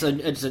 and it's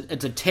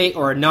a take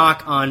or a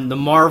knock on the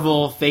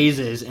Marvel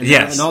phases, and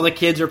and all the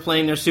kids are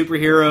playing their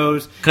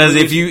superheroes. Because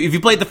if you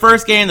played the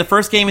first game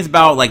is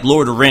about like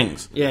Lord of the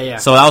Rings. Yeah.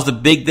 So that was the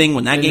big thing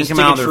when that game came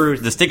out.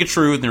 The Stick of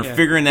Truth, and they're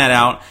figuring that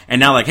out. And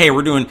now like, hey,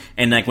 we're doing,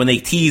 and like when they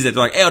tease it,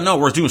 they're like, oh no,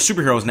 we're doing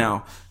superheroes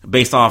now.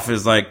 Based off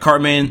is like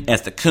Cartman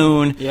as the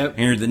coon, and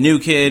you're the new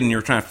kid, and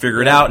you're trying to figure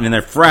it out, and then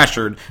they're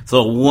fractured.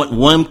 So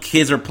one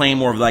kids are playing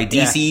more of like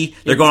DC,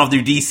 they're going off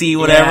through DC,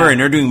 whatever, and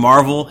they're doing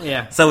Marvel.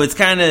 Yeah. So it's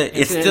kind of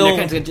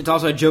it's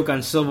also a joke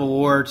on Civil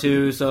War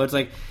too. So it's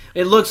like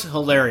it looks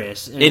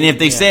hilarious. And if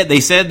they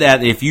said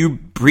that if you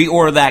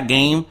pre-order that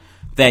game,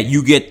 that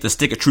you get the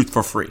Stick of Truth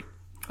for free.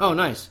 Oh,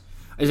 nice.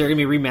 Is there going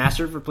to be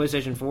remastered for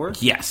PlayStation 4?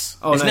 Yes.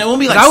 Oh, nice. It won't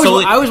be like I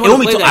always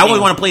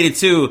want to play it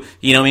too.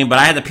 You know what I mean? But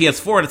I had the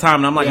PS4 at the time,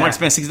 and I'm like, I might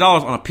spend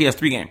 $60 on a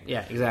PS3 game.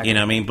 Yeah, exactly. You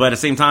know what I mean? But at the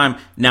same time,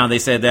 now they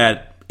said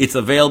that it's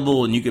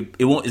available, and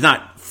it's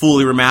not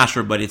fully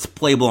remastered, but it's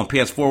playable on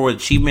PS4 with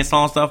achievements and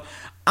all that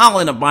stuff. I'll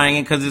end up buying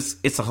it because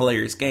it's a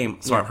hilarious game.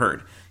 So I've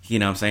heard. You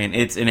know what I'm saying?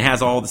 And it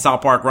has all the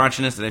South Park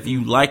raunchiness that if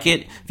you like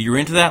it, if you're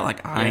into that,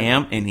 like I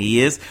am, and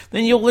he is,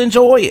 then you'll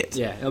enjoy it.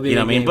 Yeah, it'll be you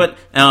know what I mean? But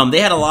they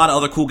had a lot of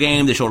other cool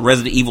games. They showed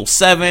Resident Evil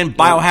 7,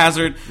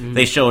 Biohazard. Mm-hmm.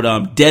 They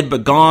showed Dead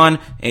But Gone,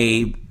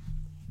 a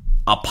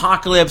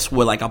apocalypse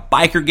with like a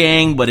biker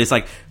gang, but it's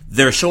like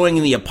they're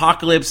showing the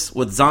apocalypse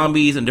with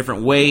zombies in a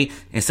different way.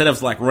 Instead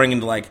of like running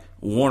into like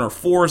 1 or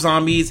 4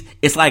 zombies,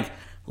 it's like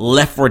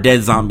Left 4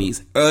 Dead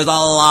zombies. There's a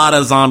lot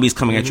of zombies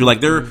coming at you.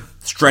 Like they're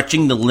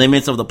stretching the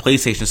limits of the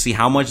PlayStation to see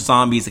how much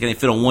zombies can they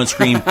fit on one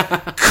screen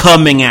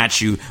coming at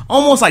you.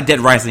 Almost like Dead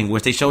Rising,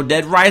 which they showed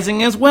Dead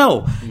Rising as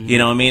well. Mm-hmm. You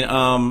know what I mean?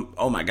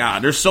 Oh my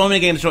God, there's so many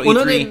games to show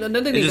E3.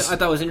 Another thing I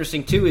thought was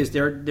interesting too is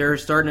they're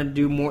starting to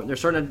do more. They're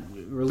starting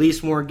to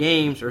release more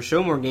games or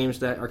show more games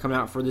that are coming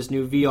out for this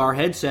new VR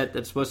headset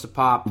that's supposed to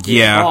pop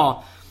this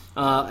fall.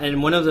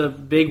 And one of the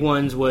big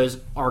ones was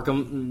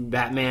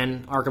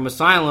Batman Arkham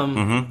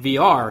Asylum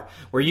VR,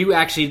 where you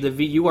actually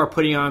you are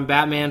putting on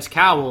Batman's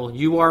cowl.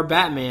 You are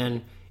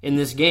Batman in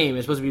this game.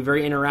 It's supposed to be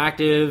very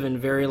interactive and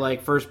very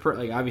like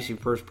obviously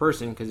first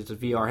person because it's a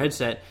VR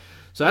headset.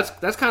 So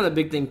that's kind of the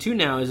big thing too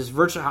now is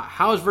this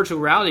how is virtual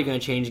reality going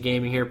to change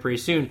gaming here pretty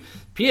soon?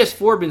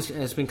 PS4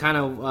 has been kind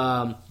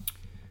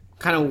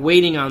of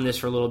waiting on this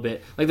for a little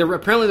bit. Like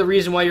apparently the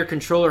reason why your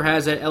controller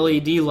has that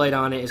LED light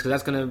on it is because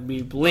that's going to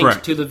be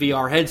linked to the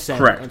VR headset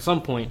at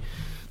some point.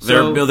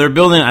 So, they're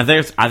building.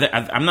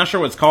 I'm not sure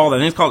what it's called. I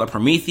think it's called a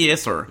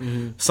Prometheus or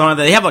something like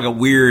that. They have like a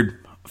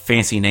weird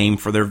fancy name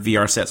for their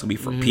VR sets. It'll be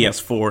for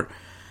PS4.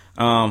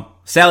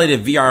 Sadly,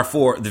 the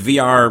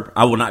VR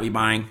I will not be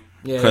buying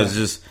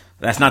because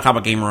that's not the type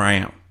of gamer I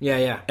am.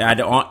 Yeah.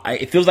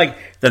 It feels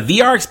like the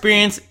VR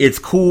experience. It's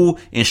cool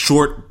in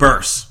short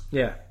bursts.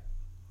 Yeah.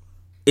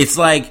 It's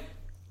like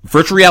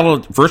virtual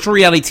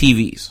reality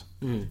TVs.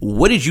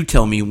 What did you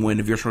tell me when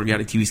the virtual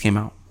reality TVs came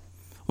out?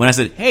 When I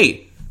said,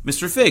 "Hey,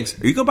 Mr. Figs,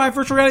 are you going to buy a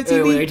virtual reality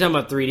TV?" Wait, are you talking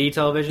about 3D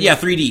television? Yeah,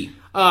 3D.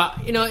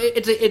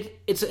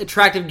 It's an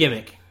attractive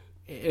gimmick,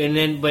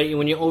 but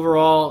when you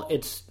overall,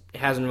 it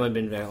hasn't really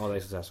been all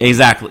that successful.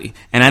 Exactly,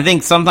 and I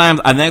think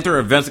they're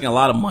investing a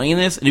lot of money in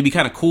this. It'd be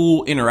kind of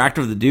cool,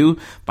 interactive to do,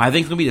 but I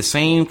think it's going to be the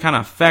same kind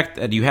of effect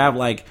that you have,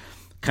 like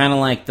kind of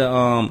like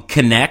the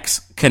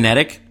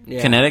Kinetic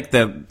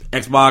that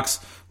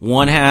Xbox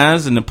One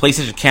has, and the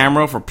PlayStation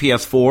camera for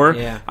PS4.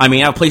 Yeah. I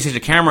mean, I have a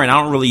PlayStation camera, and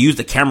I don't really use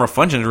the camera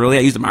function. Really, I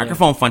use the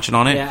microphone function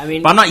on it. Yeah, I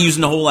mean, but I'm not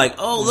using the whole like,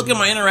 oh, look at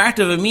my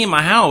interactive of me in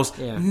my house.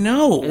 Yeah.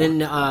 No.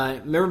 And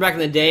then remember back in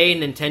the day,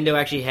 Nintendo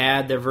actually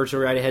had their virtual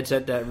reality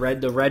headset, the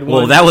red one.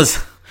 Well, that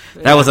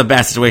was a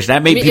bad situation.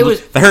 That made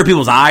that hurt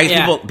people's eyes.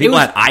 Yeah, people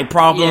had eye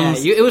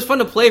problems. Yeah, it was fun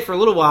to play for a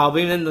little while,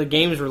 but then the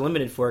games were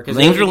limited for it.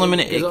 Games were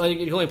limited. You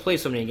can only play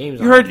so many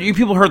games.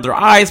 People hurt their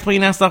eyes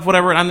playing that stuff,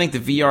 whatever. And I think the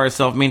VR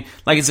itself, I mean,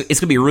 like it's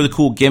gonna be a really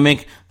cool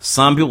gimmick.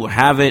 Some people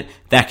have it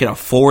that can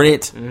afford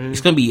it. Mm-hmm.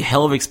 It's gonna be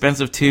hell of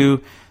expensive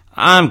too.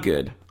 I'm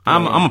good.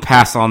 I'm gonna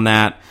pass on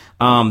that.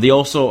 They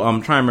also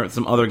I'm trying to remember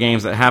some other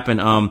games that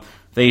happened.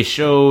 They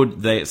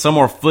showed some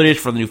more footage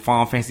for the new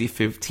Final Fantasy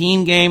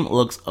 15 game. It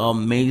looks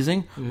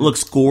amazing. Mm-hmm. It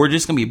looks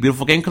gorgeous. It's going to be a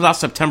beautiful game. It comes out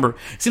September.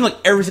 It seems like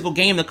every single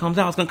game that comes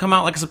out is going to come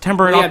out like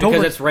September and October.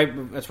 Yeah, because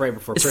that's right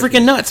before Christmas.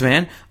 Freaking nuts,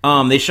 man.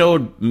 They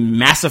showed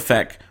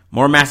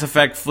more Mass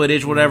Effect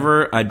footage,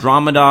 whatever.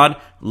 Andromeda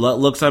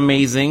looks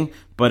amazing,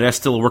 but that's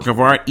still a work of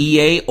art.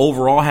 EA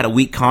overall had a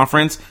weak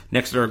conference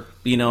next to their,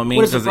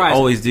 because they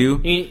always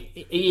do.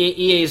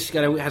 EA's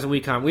has a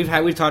weak conference.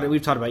 We've talked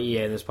about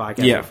EA in this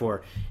podcast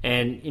before,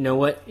 and you know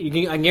what?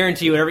 I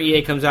guarantee you, whatever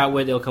EA comes out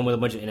with, it'll come with a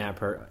bunch of in-app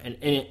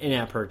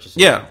purchases.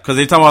 Yeah, because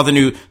they talk about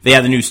they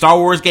have the new Star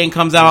Wars game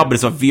comes out, but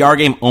it's a VR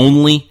game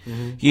only.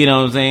 Mm-hmm. You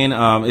know what I'm saying?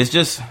 It's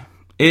just.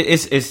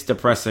 It's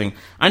depressing.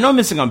 I know I'm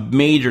missing a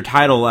major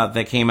title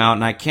that came out,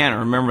 and I can't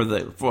remember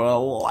for the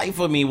life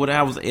of me what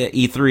I was at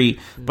E3.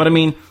 But I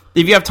mean,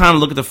 if you have time to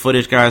look at the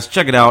footage, guys,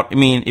 check it out. I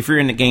mean, if you're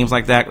into games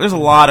like that, there's a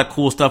lot of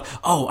cool stuff.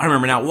 Oh, I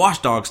remember now,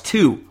 Watch Dogs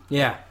 2.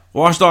 Yeah.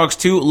 Watch Dogs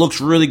 2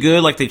 looks really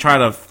good. Like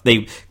because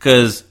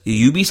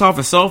Ubisoft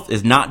itself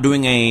is not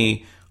doing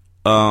a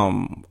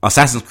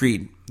Assassin's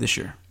Creed this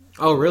year.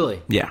 Oh,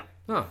 really? Yeah.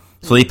 Oh.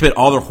 So they put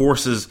all their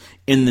horses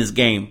in this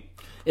game.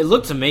 It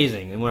looks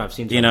amazing in what I've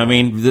seen. You know what I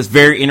mean? This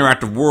very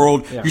interactive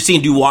world. Yeah. You're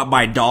seeing dude walk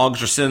by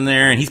dogs are sitting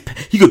there, and he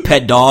could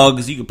pet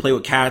dogs. You could play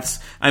with cats.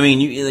 I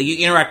mean, you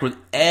interact with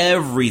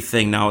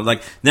everything now.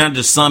 Like, not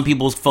just some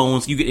people's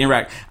phones. You can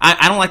interact.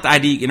 I don't like the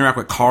idea you can interact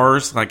with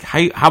cars. Like,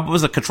 how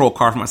was a control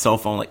car for my cell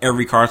phone? Like,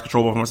 every car is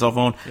controllable from my cell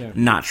phone? Yeah.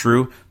 Not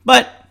true.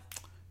 But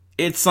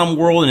it's some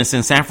world, and it's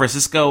in San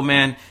Francisco,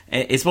 man.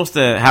 It's supposed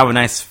to have a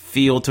nice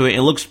feel to it.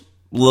 It looks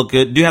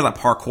good. Dude has like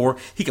parkour.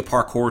 He could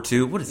parkour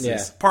too. What is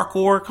this?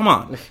 Parkour? Come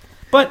on.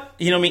 But,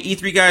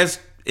 E3 guys,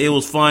 It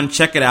was fun.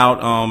 Check it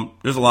out.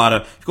 There's a lot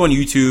of, if you go on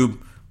YouTube,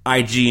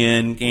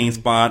 IGN,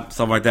 GameSpot,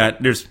 stuff like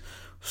that. There's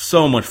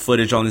so much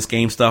footage on this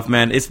game stuff,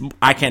 man.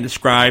 I can't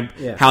describe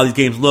how these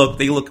games look.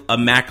 They look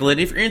immaculate.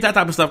 If you're into that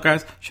type of stuff,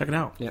 guys, check it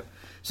out. Yep.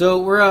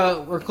 So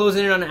we're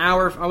closing in on an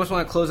hour. I just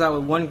want to close out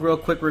with one real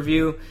quick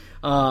review.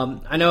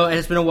 I know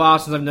it's been a while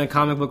since I've done a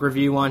comic book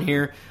review on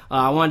here.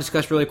 I want to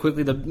discuss really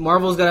quickly. The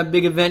Marvel's got a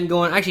big event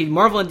going. Actually,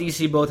 Marvel and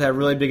DC both have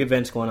really big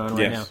events going on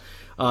right now.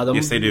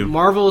 Yes, they do.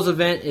 Marvel's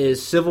event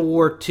is Civil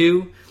War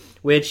 2.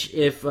 Which,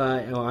 if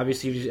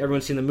obviously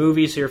everyone's seen the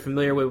movie, so you're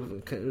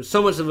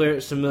somewhat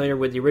familiar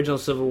with the original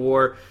Civil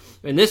War.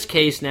 In this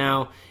case,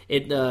 now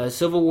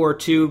Civil War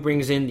 2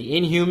 brings in the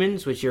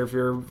Inhumans, which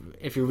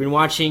if you've been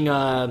watching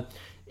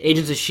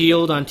Agents of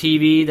S.H.I.E.L.D. on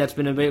TV, that's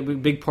been a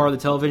big part of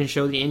the television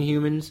show, the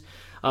Inhumans.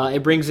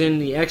 It brings in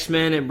the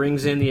X-Men, it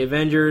brings in the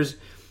Avengers.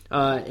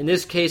 In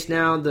this case,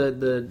 now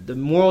the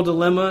moral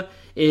dilemma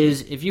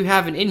is if you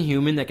have an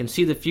Inhuman that can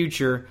see the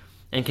future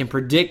and can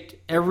predict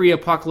every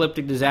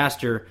apocalyptic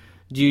disaster.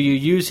 Do you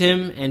use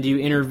him and do you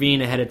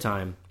intervene ahead of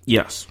time?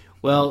 Yes.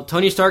 Well,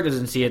 Tony Stark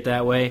doesn't see it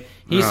that way.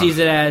 He sees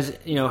it as,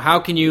 how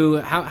can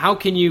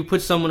you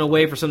put someone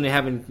away for something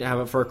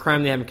for a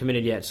crime they haven't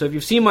committed yet? So if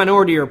you've seen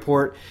Minority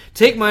Report,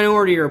 take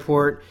Minority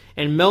Report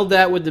and meld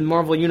that with the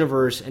Marvel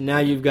Universe, and now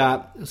you've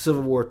got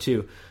Civil War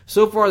 2.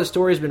 So far, the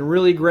story's been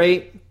really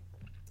great.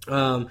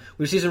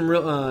 We see some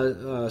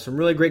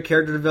really great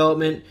character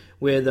development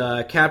with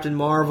Captain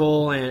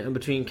Marvel and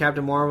between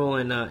Captain Marvel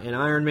and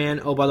Iron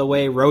Man. Oh, by the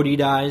way, Rhodey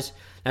dies.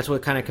 That's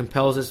what kind of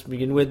compels us to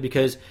begin with,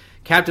 because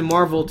Captain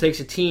Marvel takes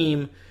a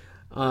team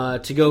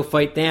to go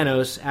fight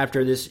Thanos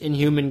after this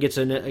Inhuman gets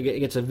a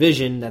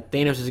vision that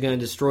Thanos is going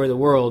to destroy the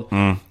world,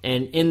 and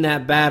in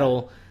that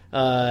battle,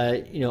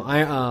 War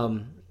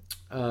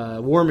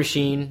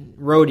Machine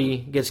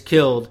Rhodey gets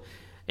killed.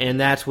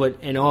 And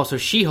also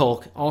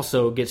She-Hulk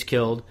also gets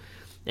killed,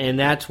 and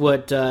that's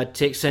what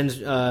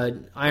sends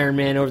Iron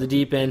Man over the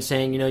deep end,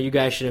 saying, you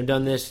guys should have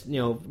done this.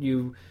 You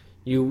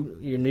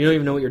don't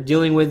even know what you're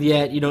dealing with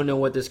yet. You don't know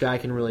what this guy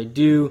can really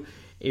do.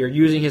 You're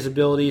using his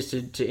abilities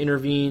to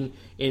intervene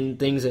in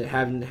things that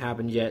haven't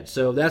happened yet.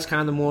 So that's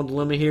kind of the moral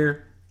dilemma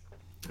here.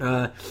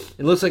 It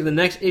looks like the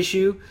next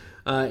issue,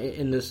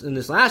 in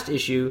this last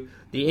issue,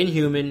 the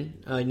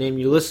Inhuman named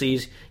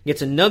Ulysses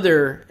gets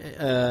another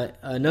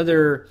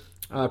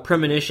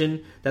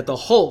premonition that the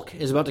Hulk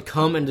is about to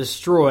come and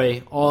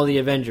destroy all the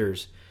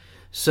Avengers.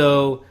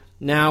 So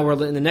now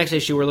in the next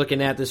issue, we're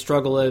looking at the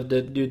struggle of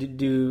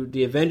do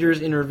the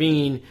Avengers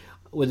intervene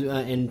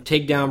and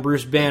take down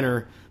Bruce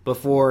Banner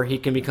before he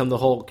can become the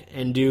Hulk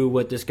and do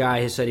what this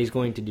guy has said he's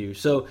going to do.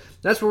 So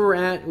that's where we're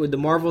at with the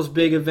Marvel's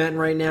big event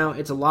right now.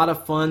 It's a lot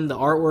of fun. The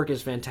artwork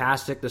is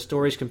fantastic. The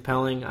story's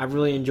compelling. I've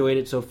really enjoyed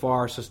it so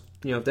far. So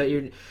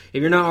if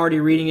you're not already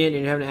reading it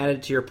and you haven't added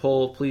it to your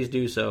poll, please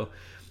do so.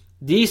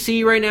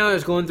 DC right now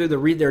is going through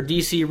their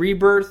DC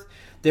rebirth.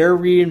 They're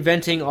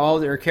reinventing all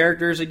their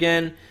characters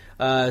again.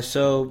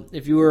 So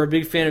if you were a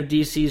big fan of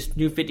DC's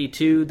New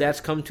 52,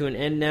 that's come to an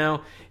end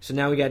now. So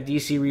now we got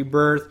DC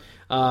Rebirth.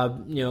 They've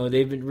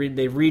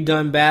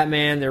redone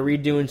Batman. They're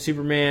redoing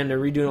Superman. They're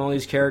redoing all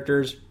these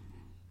characters.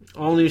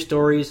 All new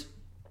stories.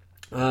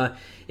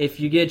 If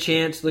you get a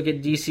chance, look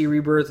at DC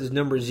Rebirth is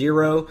number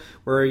 0,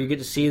 where you get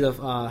to see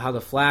how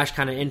the Flash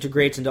kind of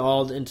integrates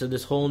into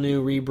this whole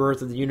new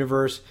rebirth of the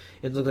universe.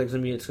 It looks like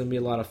it's gonna be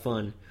a lot of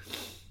fun.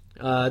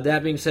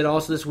 That being said,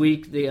 also this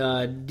week, the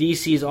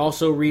DC is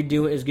also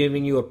is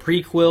giving you a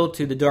prequel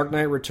to The Dark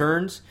Knight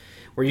Returns,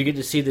 where you get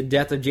to see the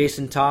death of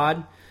Jason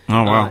Todd.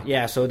 Oh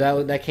wow! So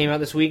that came out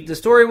this week. The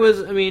story was,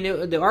 the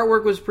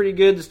artwork was pretty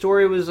good. The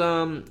story was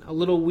a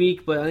little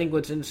weak, but I think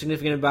what's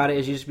significant about it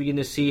is you just begin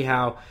to see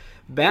how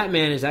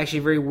Batman is actually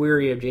very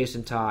weary of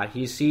Jason Todd.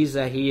 He sees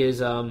that he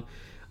is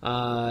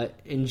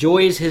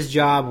enjoys his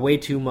job way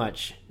too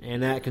much,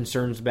 and that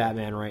concerns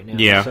Batman right now.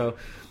 Yeah. So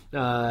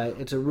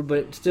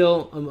but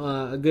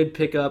still a good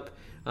pickup.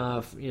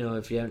 If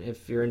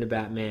you're into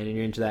Batman and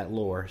you're into that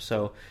lore.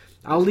 So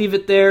I'll leave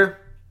it there,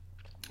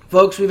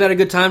 folks. We've had a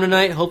good time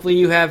tonight. Hopefully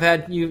you have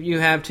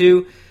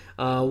too.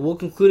 We'll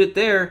conclude it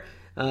there.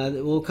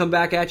 We'll come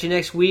back at you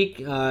next week.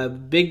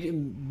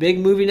 Big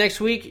movie next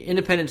week,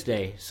 Independence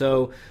Day.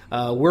 So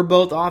we're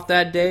both off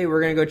that day.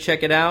 We're gonna go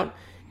check it out,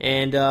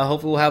 and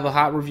hopefully we'll have a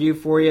hot review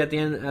for you at the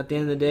end of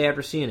the day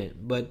after seeing it.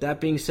 But that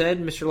being said,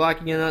 Mr.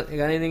 Locke, you got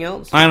anything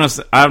else? I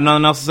have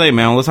nothing else to say,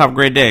 man. Let's have a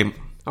great day.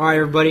 All right,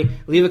 everybody,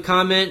 leave a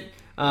comment.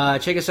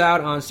 Check us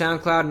out on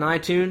SoundCloud and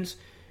iTunes.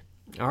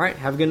 All right,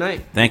 have a good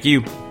night. Thank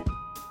you.